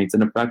Orleans Saints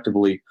and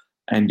effectively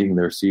ending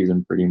their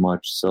season pretty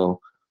much. So,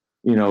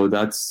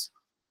 that's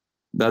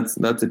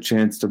a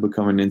chance to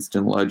become an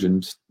instant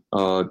legend.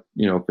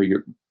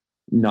 Figure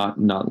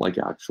not like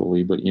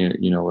actually, but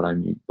you know what I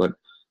mean. But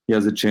he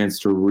has a chance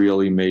to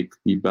really make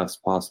the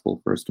best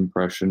possible first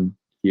impression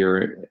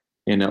here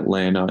in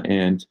Atlanta,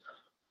 and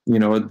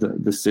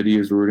the city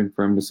is rooting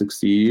for him to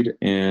succeed,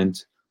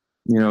 and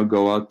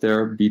go out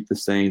there, beat the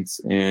Saints,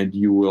 and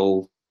you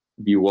will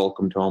be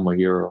welcomed home a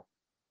hero.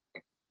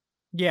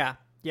 Yeah,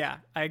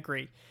 I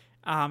agree.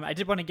 I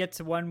did want to get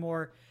to one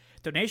more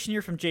donation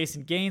here from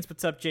Jason Gaines.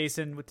 What's up,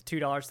 Jason, with the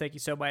 $2? Thank you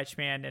so much,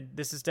 man. And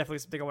this is definitely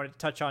something I wanted to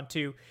touch on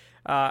too.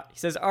 He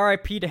says,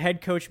 RIP to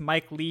head coach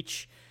Mike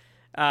Leach.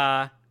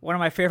 One of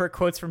my favorite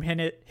quotes from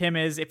him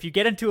is, if you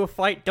get into a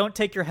fight, don't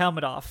take your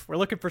helmet off. We're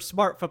looking for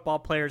smart football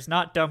players,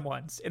 not dumb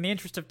ones. In the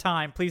interest of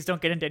time, please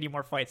don't get into any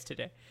more fights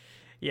today.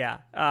 Yeah.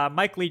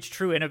 Mike Leach,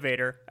 true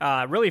innovator.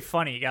 Really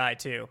funny guy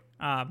too.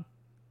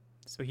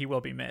 So he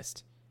will be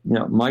missed.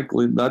 Yeah. Mike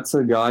Leach, that's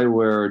a guy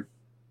where,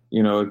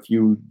 if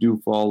you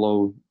do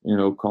follow,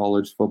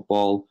 college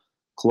football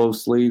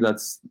closely,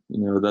 that's,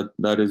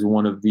 that is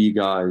one of the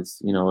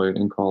guys,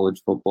 in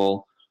college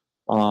football.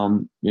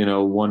 One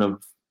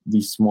of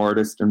the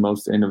smartest and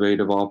most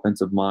innovative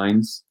offensive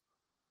minds.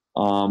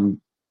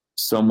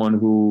 Someone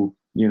who,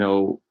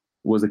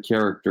 was a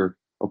character,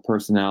 a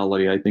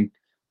personality. I think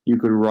you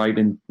could write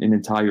an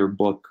entire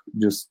book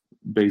just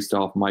based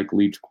off Mike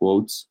Leach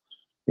quotes.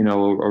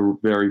 A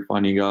very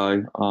funny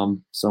guy.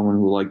 Someone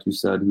who, like you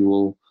said,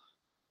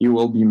 he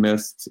will be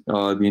missed.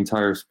 The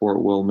entire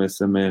sport will miss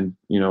him, and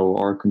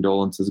our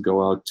condolences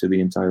go out to the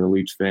entire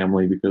Leach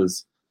family,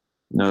 because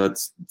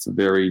it's a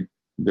very,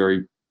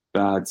 very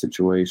bad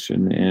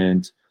situation,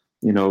 and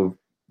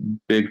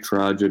big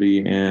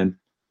tragedy. And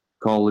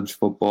college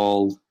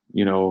football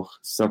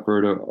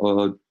suffered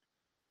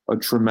a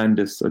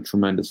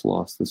tremendous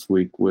loss this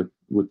week with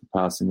the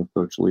passing of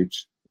Coach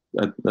Leach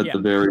at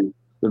the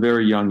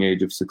very young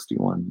age of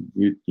 61.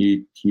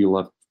 He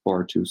left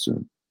far too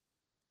soon.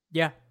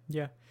 Yeah,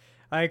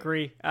 I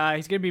agree.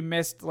 He's going to be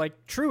missed,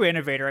 like true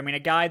innovator. I mean, a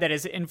guy that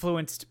has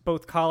influenced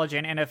both college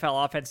and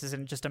NFL offenses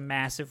in just a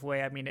massive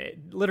way. I mean,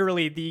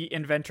 literally the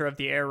inventor of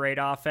the air raid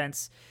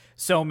offense.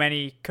 So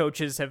many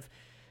coaches have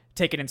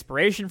taken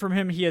inspiration from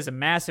him. He has a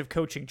massive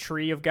coaching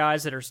tree of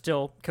guys that are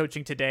still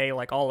coaching today,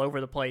 like all over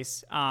the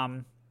place.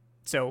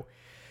 So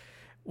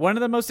one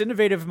of the most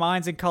innovative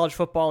minds in college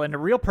football, and a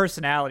real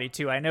personality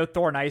too. I know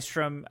Thor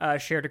Nystrom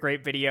shared a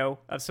great video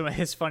of some of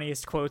his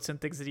funniest quotes and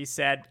things that he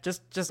said.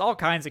 Just all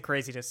kinds of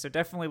craziness. So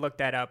definitely look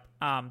that up.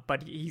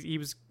 But he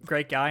was a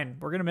great guy,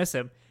 and we're gonna miss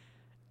him.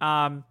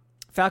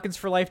 Falcons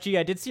for Life G.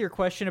 I did see your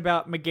question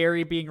about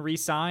McGarry being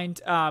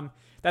re-signed.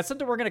 That's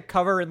something we're gonna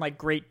cover in like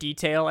great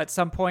detail at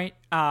some point.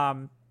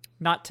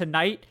 Not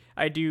tonight.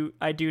 I do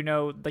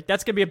know like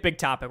that's gonna be a big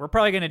topic. We're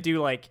probably gonna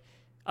do like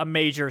a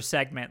major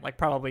segment, like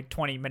probably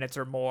 20 minutes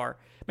or more,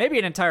 maybe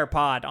an entire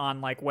pod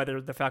on like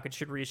whether the Falcons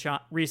should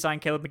re-sign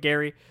Caleb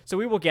McGarry. So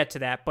we will get to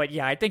that. But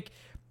yeah, I think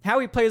how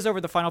he plays over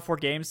the final 4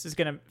 games is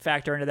going to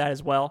factor into that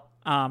as well.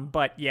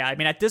 But yeah, I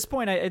mean, at this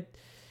point,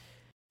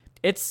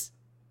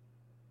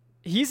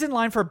 he's in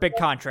line for a big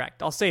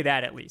contract. I'll say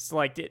that at least.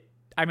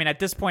 At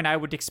this point, I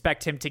would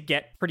expect him to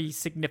get pretty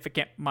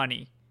significant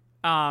money.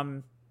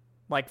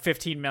 Like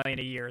 $15 million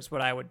a year is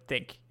what I would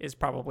think is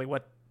probably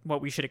what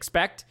we should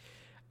expect.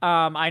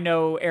 I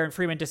know Aaron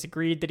Freeman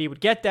disagreed that he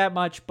would get that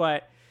much,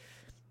 but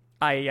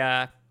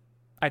I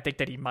think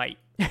that he might.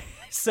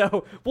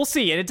 So we'll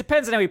see. And it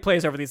depends on how he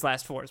plays over these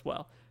last 4 as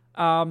well.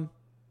 But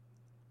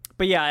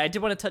yeah, I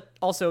did want to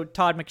also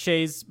Todd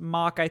McShay's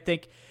mock, I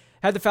think,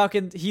 had the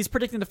Falcons. He's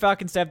predicting the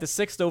Falcons to have the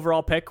 6th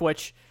overall pick,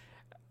 which,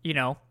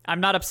 I'm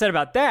not upset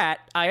about that.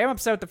 I am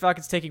upset with the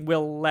Falcons taking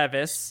Will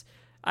Levis.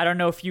 I don't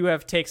know if you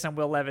have takes on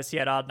Will Levis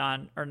yet,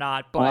 Adnan, or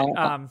not, but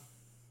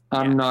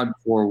I'm not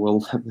for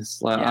Will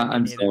Levis.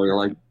 I'm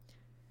sorry.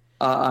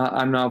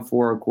 I'm not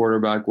for a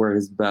quarterback where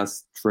his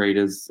best trait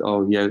is,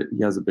 he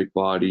has a big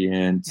body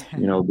and,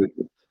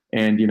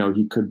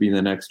 he could be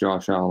the next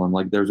Josh Allen.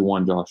 Like, there's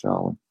one Josh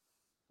Allen.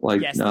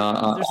 Yes,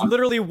 there's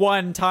literally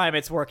one time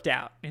it's worked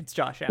out. It's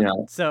Josh Allen.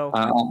 Yeah, so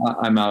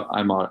I'm out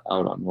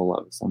on Will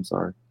Levis. I'm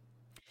sorry.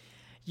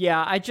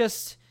 Yeah,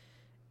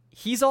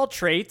 he's all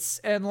traits,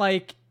 and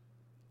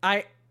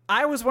I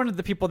was one of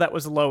the people that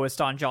was lowest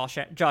on Josh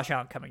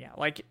Allen coming out.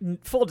 Like,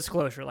 full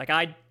disclosure,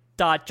 I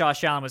thought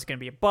Josh Allen was going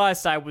to be a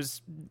bust. I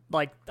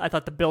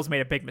thought the Bills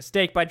made a big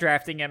mistake by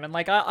drafting him, and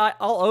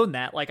I'll own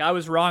that. I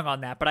was wrong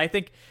on that, but I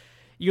think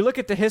you look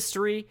at the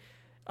history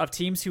of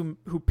teams who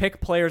pick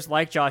players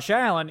like Josh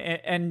Allen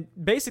and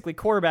basically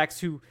quarterbacks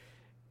who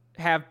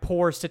have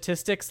poor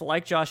statistics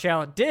like Josh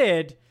Allen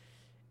did,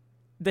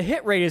 the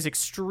hit rate is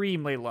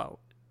extremely low.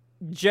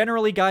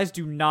 Generally, guys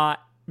do not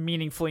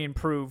meaningfully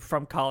improve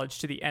from college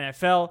to the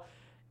NFL.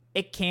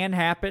 It can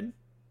happen,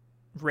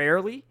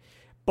 rarely,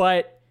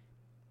 but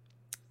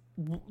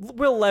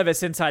Will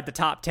Levis inside the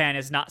top 10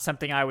 is not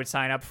something I would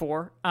sign up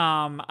for.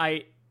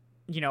 I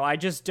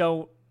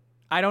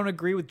don't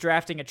agree with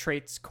drafting a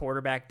traits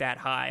quarterback that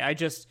high.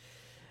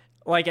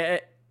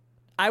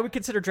 I would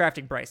consider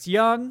drafting Bryce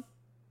Young.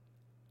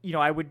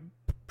 I would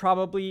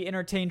probably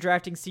entertain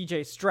drafting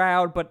CJ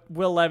Stroud, but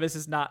Will Levis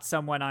is not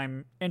someone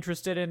I'm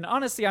interested in.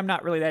 Honestly, I'm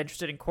not really that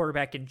interested in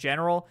quarterback in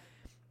general.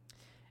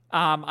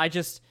 I'm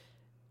not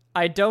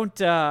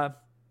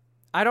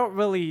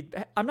really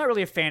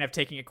a fan of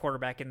taking a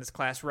quarterback in this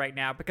class right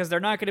now because they're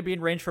not going to be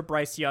in range for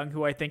Bryce Young,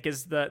 who I think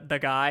is the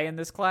guy in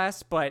this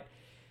class. But,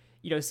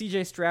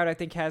 CJ Stroud, I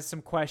think, has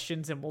some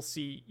questions, and we'll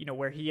see,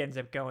 where he ends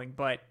up going.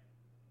 But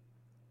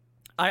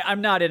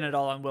I'm not in at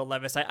all on Will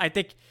Levis. I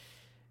think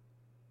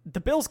the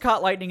Bills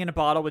caught lightning in a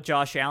bottle with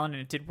Josh Allen,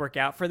 and it did work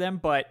out for them,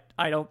 but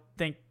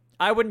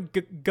I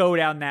wouldn't go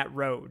down that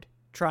road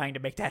trying to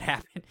make that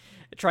happen,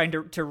 trying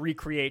to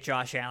recreate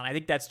Josh Allen. I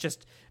think that's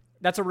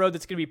a road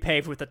that's going to be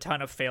paved with a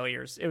ton of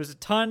failures. It was a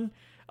ton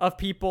of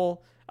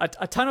people,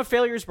 a ton of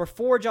failures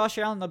before Josh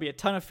Allen. There'll be a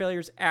ton of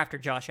failures after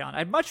Josh Allen.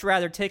 I'd much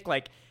rather take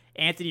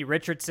Anthony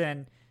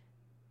Richardson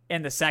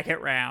in the 2nd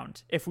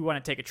round if we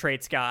want to take a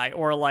traits guy,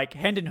 or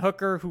Hendon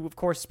Hooker, who of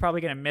course is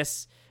probably going to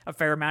miss a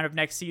fair amount of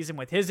next season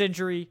with his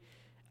injury.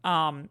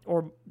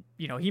 Or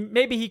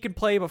maybe he can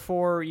play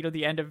before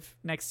the end of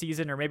next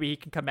season, or maybe he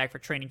can come back for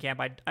training camp.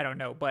 I don't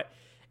know,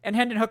 and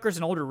Hendon Hooker's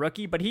an older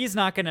rookie, but he's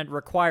not going to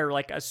require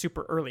a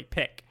super early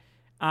pick.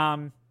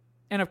 And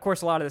of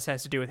course, a lot of this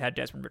has to do with how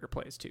Desmond Ridder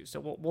plays too. So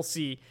we'll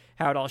see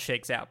how it all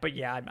shakes out. But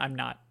yeah, I'm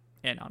not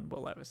in on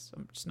Will Levis.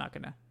 I'm just not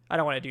gonna. I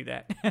don't want to do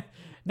that.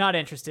 Not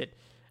interested.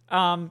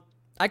 I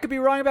could be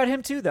wrong about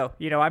him too, though.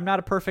 I'm not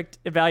a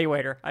perfect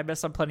evaluator. I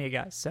miss on plenty of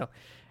guys. So,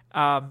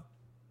 but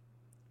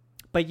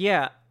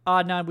yeah,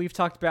 Adnan, we've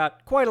talked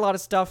about quite a lot of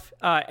stuff.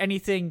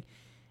 Anything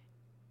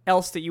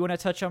else that you want to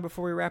touch on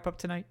before we wrap up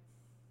tonight?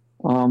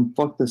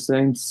 Fuck the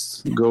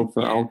Saints. Go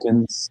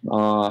Falcons.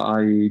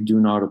 I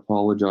do not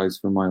apologize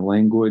for my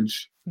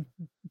language.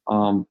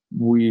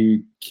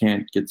 We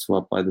can't get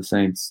swept by the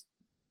Saints.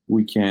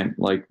 We can't.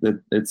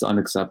 It's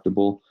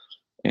unacceptable.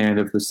 And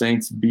if the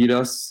Saints beat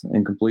us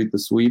and complete the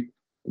sweep,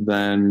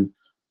 then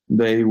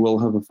they will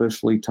have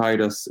officially tied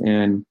us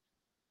in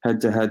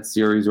head-to-head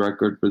series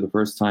record for the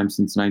first time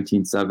since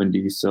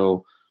 1970.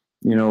 So,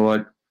 you know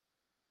what?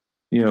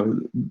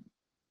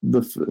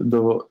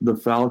 The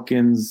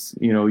Falcons,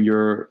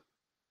 your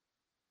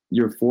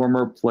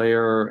former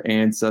player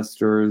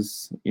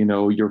ancestors,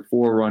 your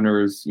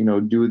forerunners,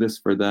 do this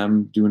for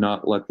them. Do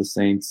not let the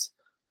Saints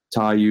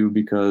tie you,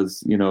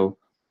 because,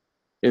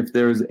 if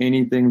there's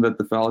anything that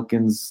the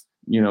Falcons,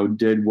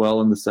 did well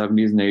in the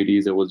 70s and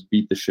 80s, it was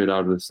beat the shit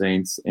out of the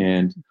Saints.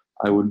 And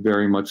I would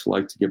very much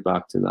like to get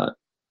back to that.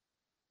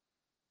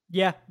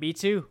 Yeah, me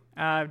too.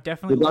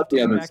 Definitely. Without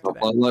the other stuff,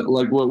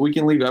 we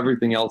can leave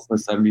everything else in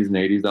the 70s and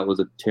 80s. That was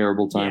a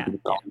terrible time for the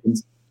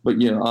Falcons. But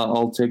yeah,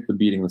 I'll take the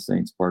beating the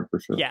Saints part for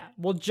sure. Yeah,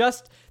 well,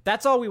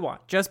 that's all we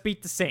want. Just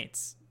beat the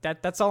Saints.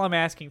 That's all I'm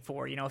asking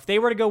for. If they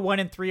were to go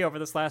 1-3 over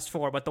this last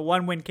 4, but the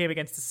one win came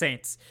against the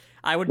Saints,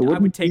 I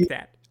would take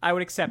that. I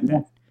would accept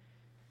that.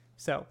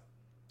 So,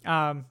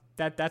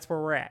 that's where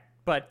we're at.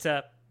 But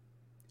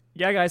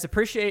yeah, guys,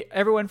 appreciate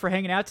everyone for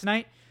hanging out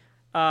tonight.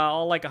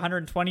 All like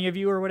 120 of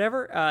you or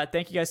whatever.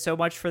 Thank you guys so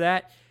much for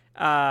that.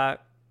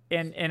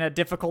 In a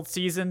difficult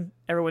season,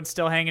 everyone's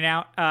still hanging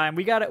out. And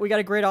we got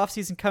a great off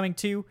season coming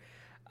too.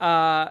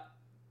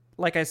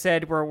 Like I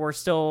said, we're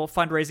still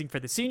fundraising for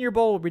the Senior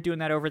Bowl. We'll be doing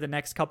that over the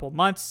next couple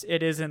months.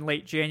 It is in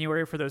late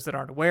January for those that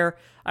aren't aware.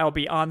 I will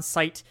be on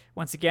site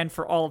once again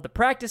for all of the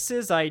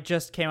practices. I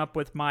just came up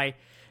with my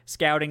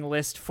scouting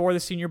list for the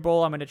Senior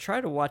Bowl. I'm going to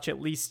try to watch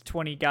at least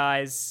 20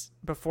 guys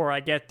before I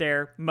get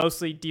there,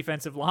 mostly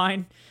defensive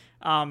line,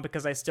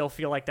 because I still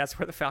feel like that's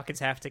where the Falcons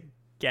have to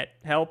get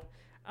help.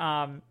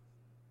 And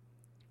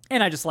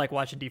I just like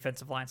watching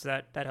defensive line,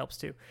 so that helps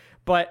too.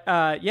 But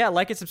yeah,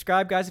 like and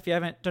subscribe, guys, if you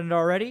haven't done it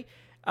already.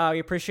 We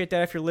appreciate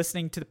that. If you're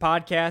listening to the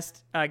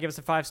podcast, give us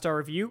a 5-star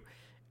review.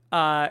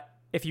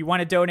 If you want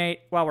to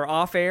donate while we're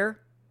off air,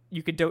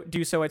 you can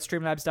do so at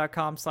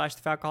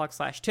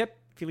streamlabs.com/thefalcoholic/tip.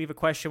 If you leave a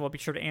question, we'll be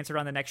sure to answer it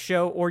on the next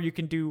show. Or you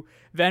can do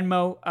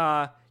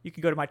Venmo. You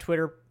can go to my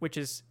Twitter, which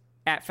is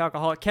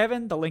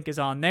 @FalcoholicKevin. The link is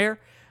on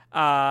there.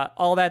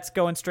 All that's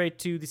going straight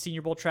to the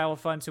Senior Bowl Travel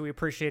Fund, so we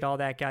appreciate all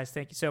that, guys.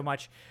 Thank you so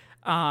much.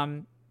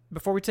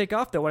 Before we take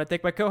off, though, I want to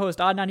thank my co-host,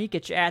 Adnan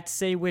Ikic at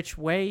Say Which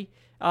Way.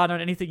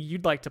 Adnan, anything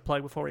you'd like to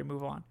plug before we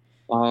move on?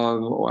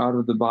 Out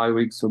of the bye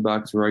week, so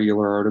back to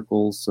regular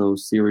articles. So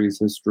series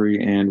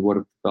history and what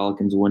if the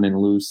Falcons win and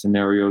lose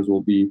scenarios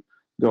will be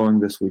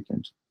going this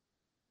weekend.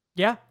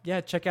 Yeah,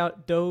 check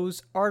out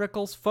those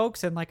articles,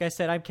 folks. And like I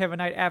said, I'm Kevin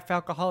Knight at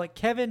Falcoholic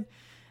Kevin.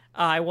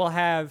 I will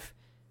have,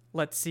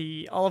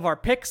 all of our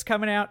picks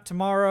coming out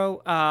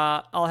tomorrow.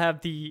 I'll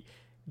have the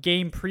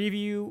game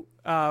preview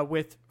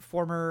with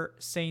former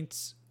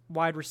Saints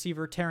wide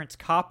receiver Terrence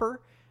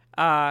Copper.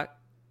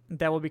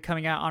 That will be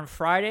coming out on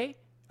Friday,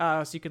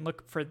 so you can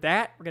look for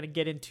that. We're going to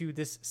get into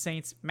this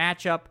Saints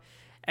matchup,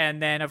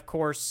 and then, of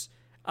course,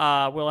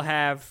 we'll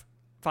have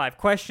 5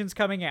 questions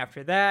coming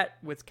after that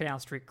with Canal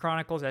Street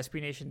Chronicles, SB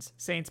Nation's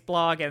Saints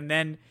blog, and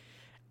then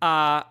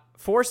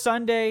for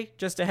Sunday,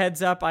 just a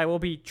heads up, I will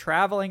be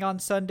traveling on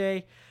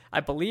Sunday.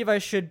 I believe I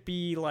should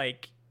be,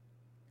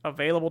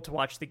 available to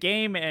watch the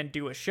game and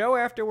do a show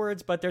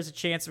afterwards, but there's a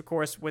chance, of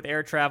course, with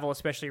air travel,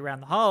 especially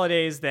around the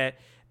holidays, that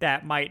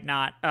might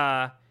not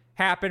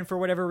happen for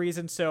whatever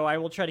reason, so I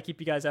will try to keep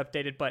you guys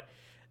updated, but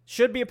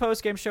should be a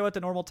post-game show at the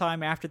normal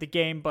time after the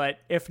game, but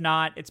if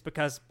not, it's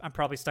because I'm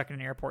probably stuck in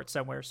an airport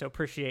somewhere, so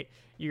appreciate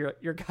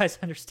your guys'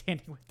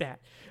 understanding with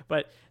that.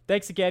 But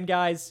thanks again,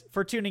 guys,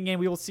 for tuning in.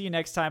 We will see you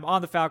next time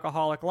on the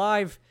Falcoholic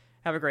Live.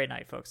 Have a great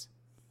night, folks.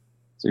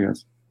 See you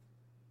guys.